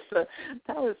that was the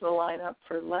lineup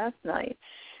for last night.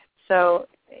 So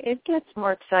it gets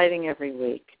more exciting every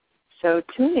week. So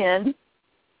tune in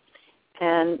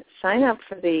and sign up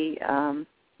for the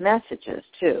messages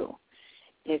too.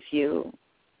 If you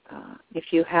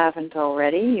haven't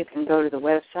already, you can go to the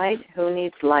website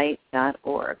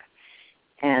whoneedslight.org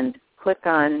and click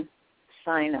on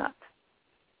sign up.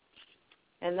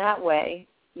 And that way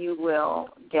you will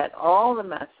get all the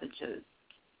messages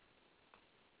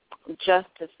just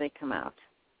as they come out.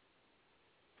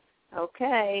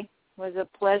 Okay. It was a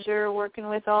pleasure working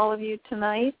with all of you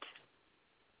tonight.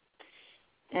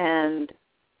 And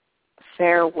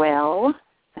farewell,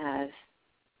 as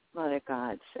Mother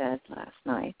God said last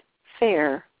night.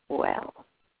 Farewell.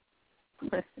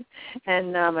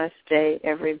 And namaste,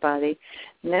 everybody.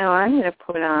 Now I'm going to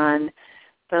put on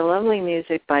the lovely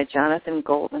music by Jonathan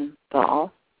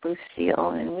Goldenthal,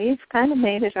 Lucille, and we've kind of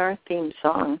made it our theme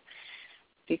song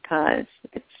because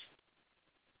it's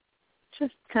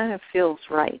just kind of feels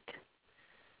right.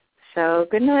 So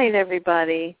good night,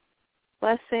 everybody.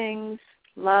 Blessings,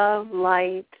 love,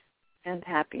 light, and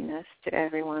happiness to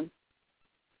everyone.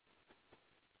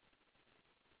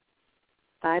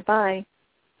 Bye-bye.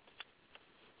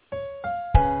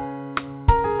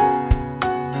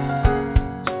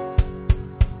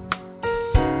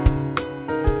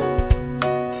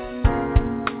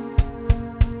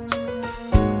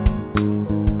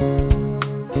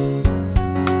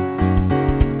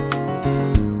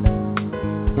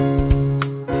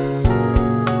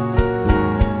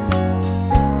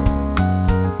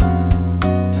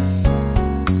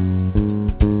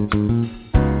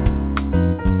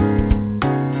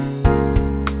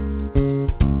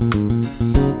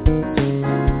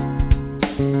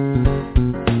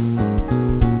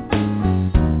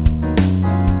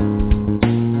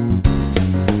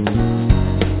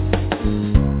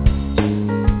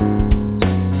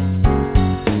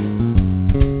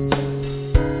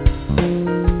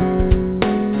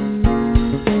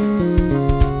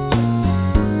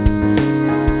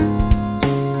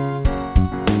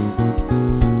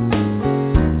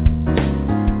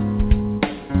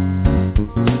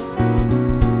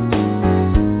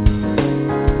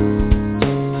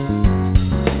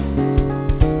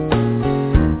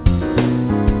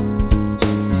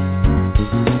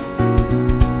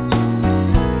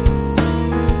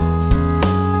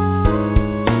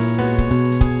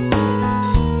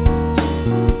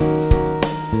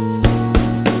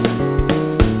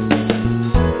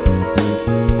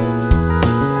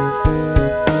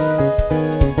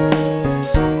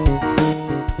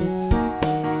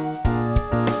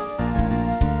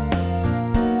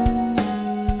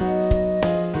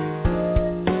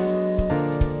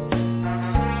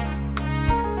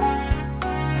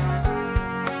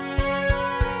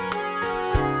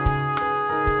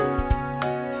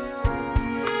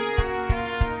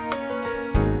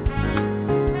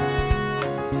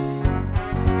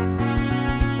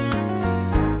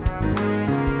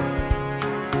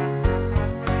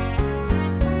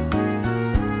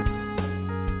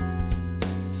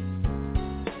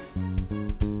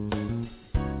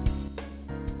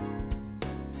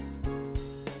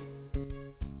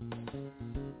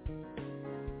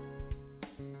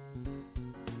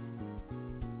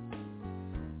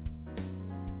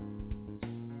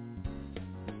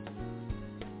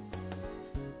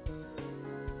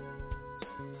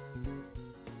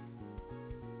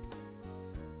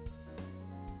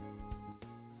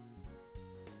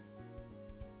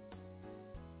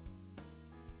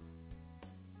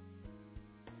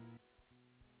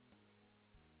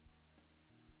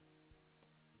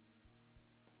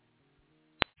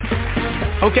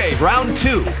 Okay, round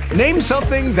 2. Name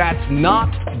something that's not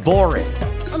boring.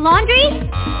 A laundry?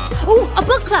 Ooh, a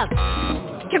book club.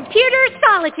 Computer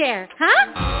solitaire,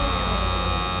 huh?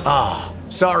 Ah,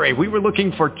 sorry, we were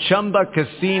looking for Chumba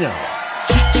Casino.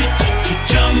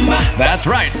 That's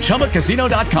right,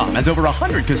 ChumbaCasino.com has over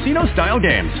 100 casino-style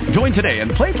games. Join today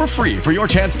and play for free for your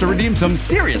chance to redeem some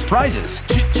serious prizes.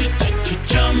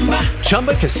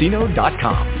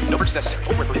 ChumbaCasino.com. No purchase necessary.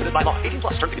 Void where prohibited by law. 18+.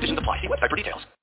 Terms and conditions apply. See website for details.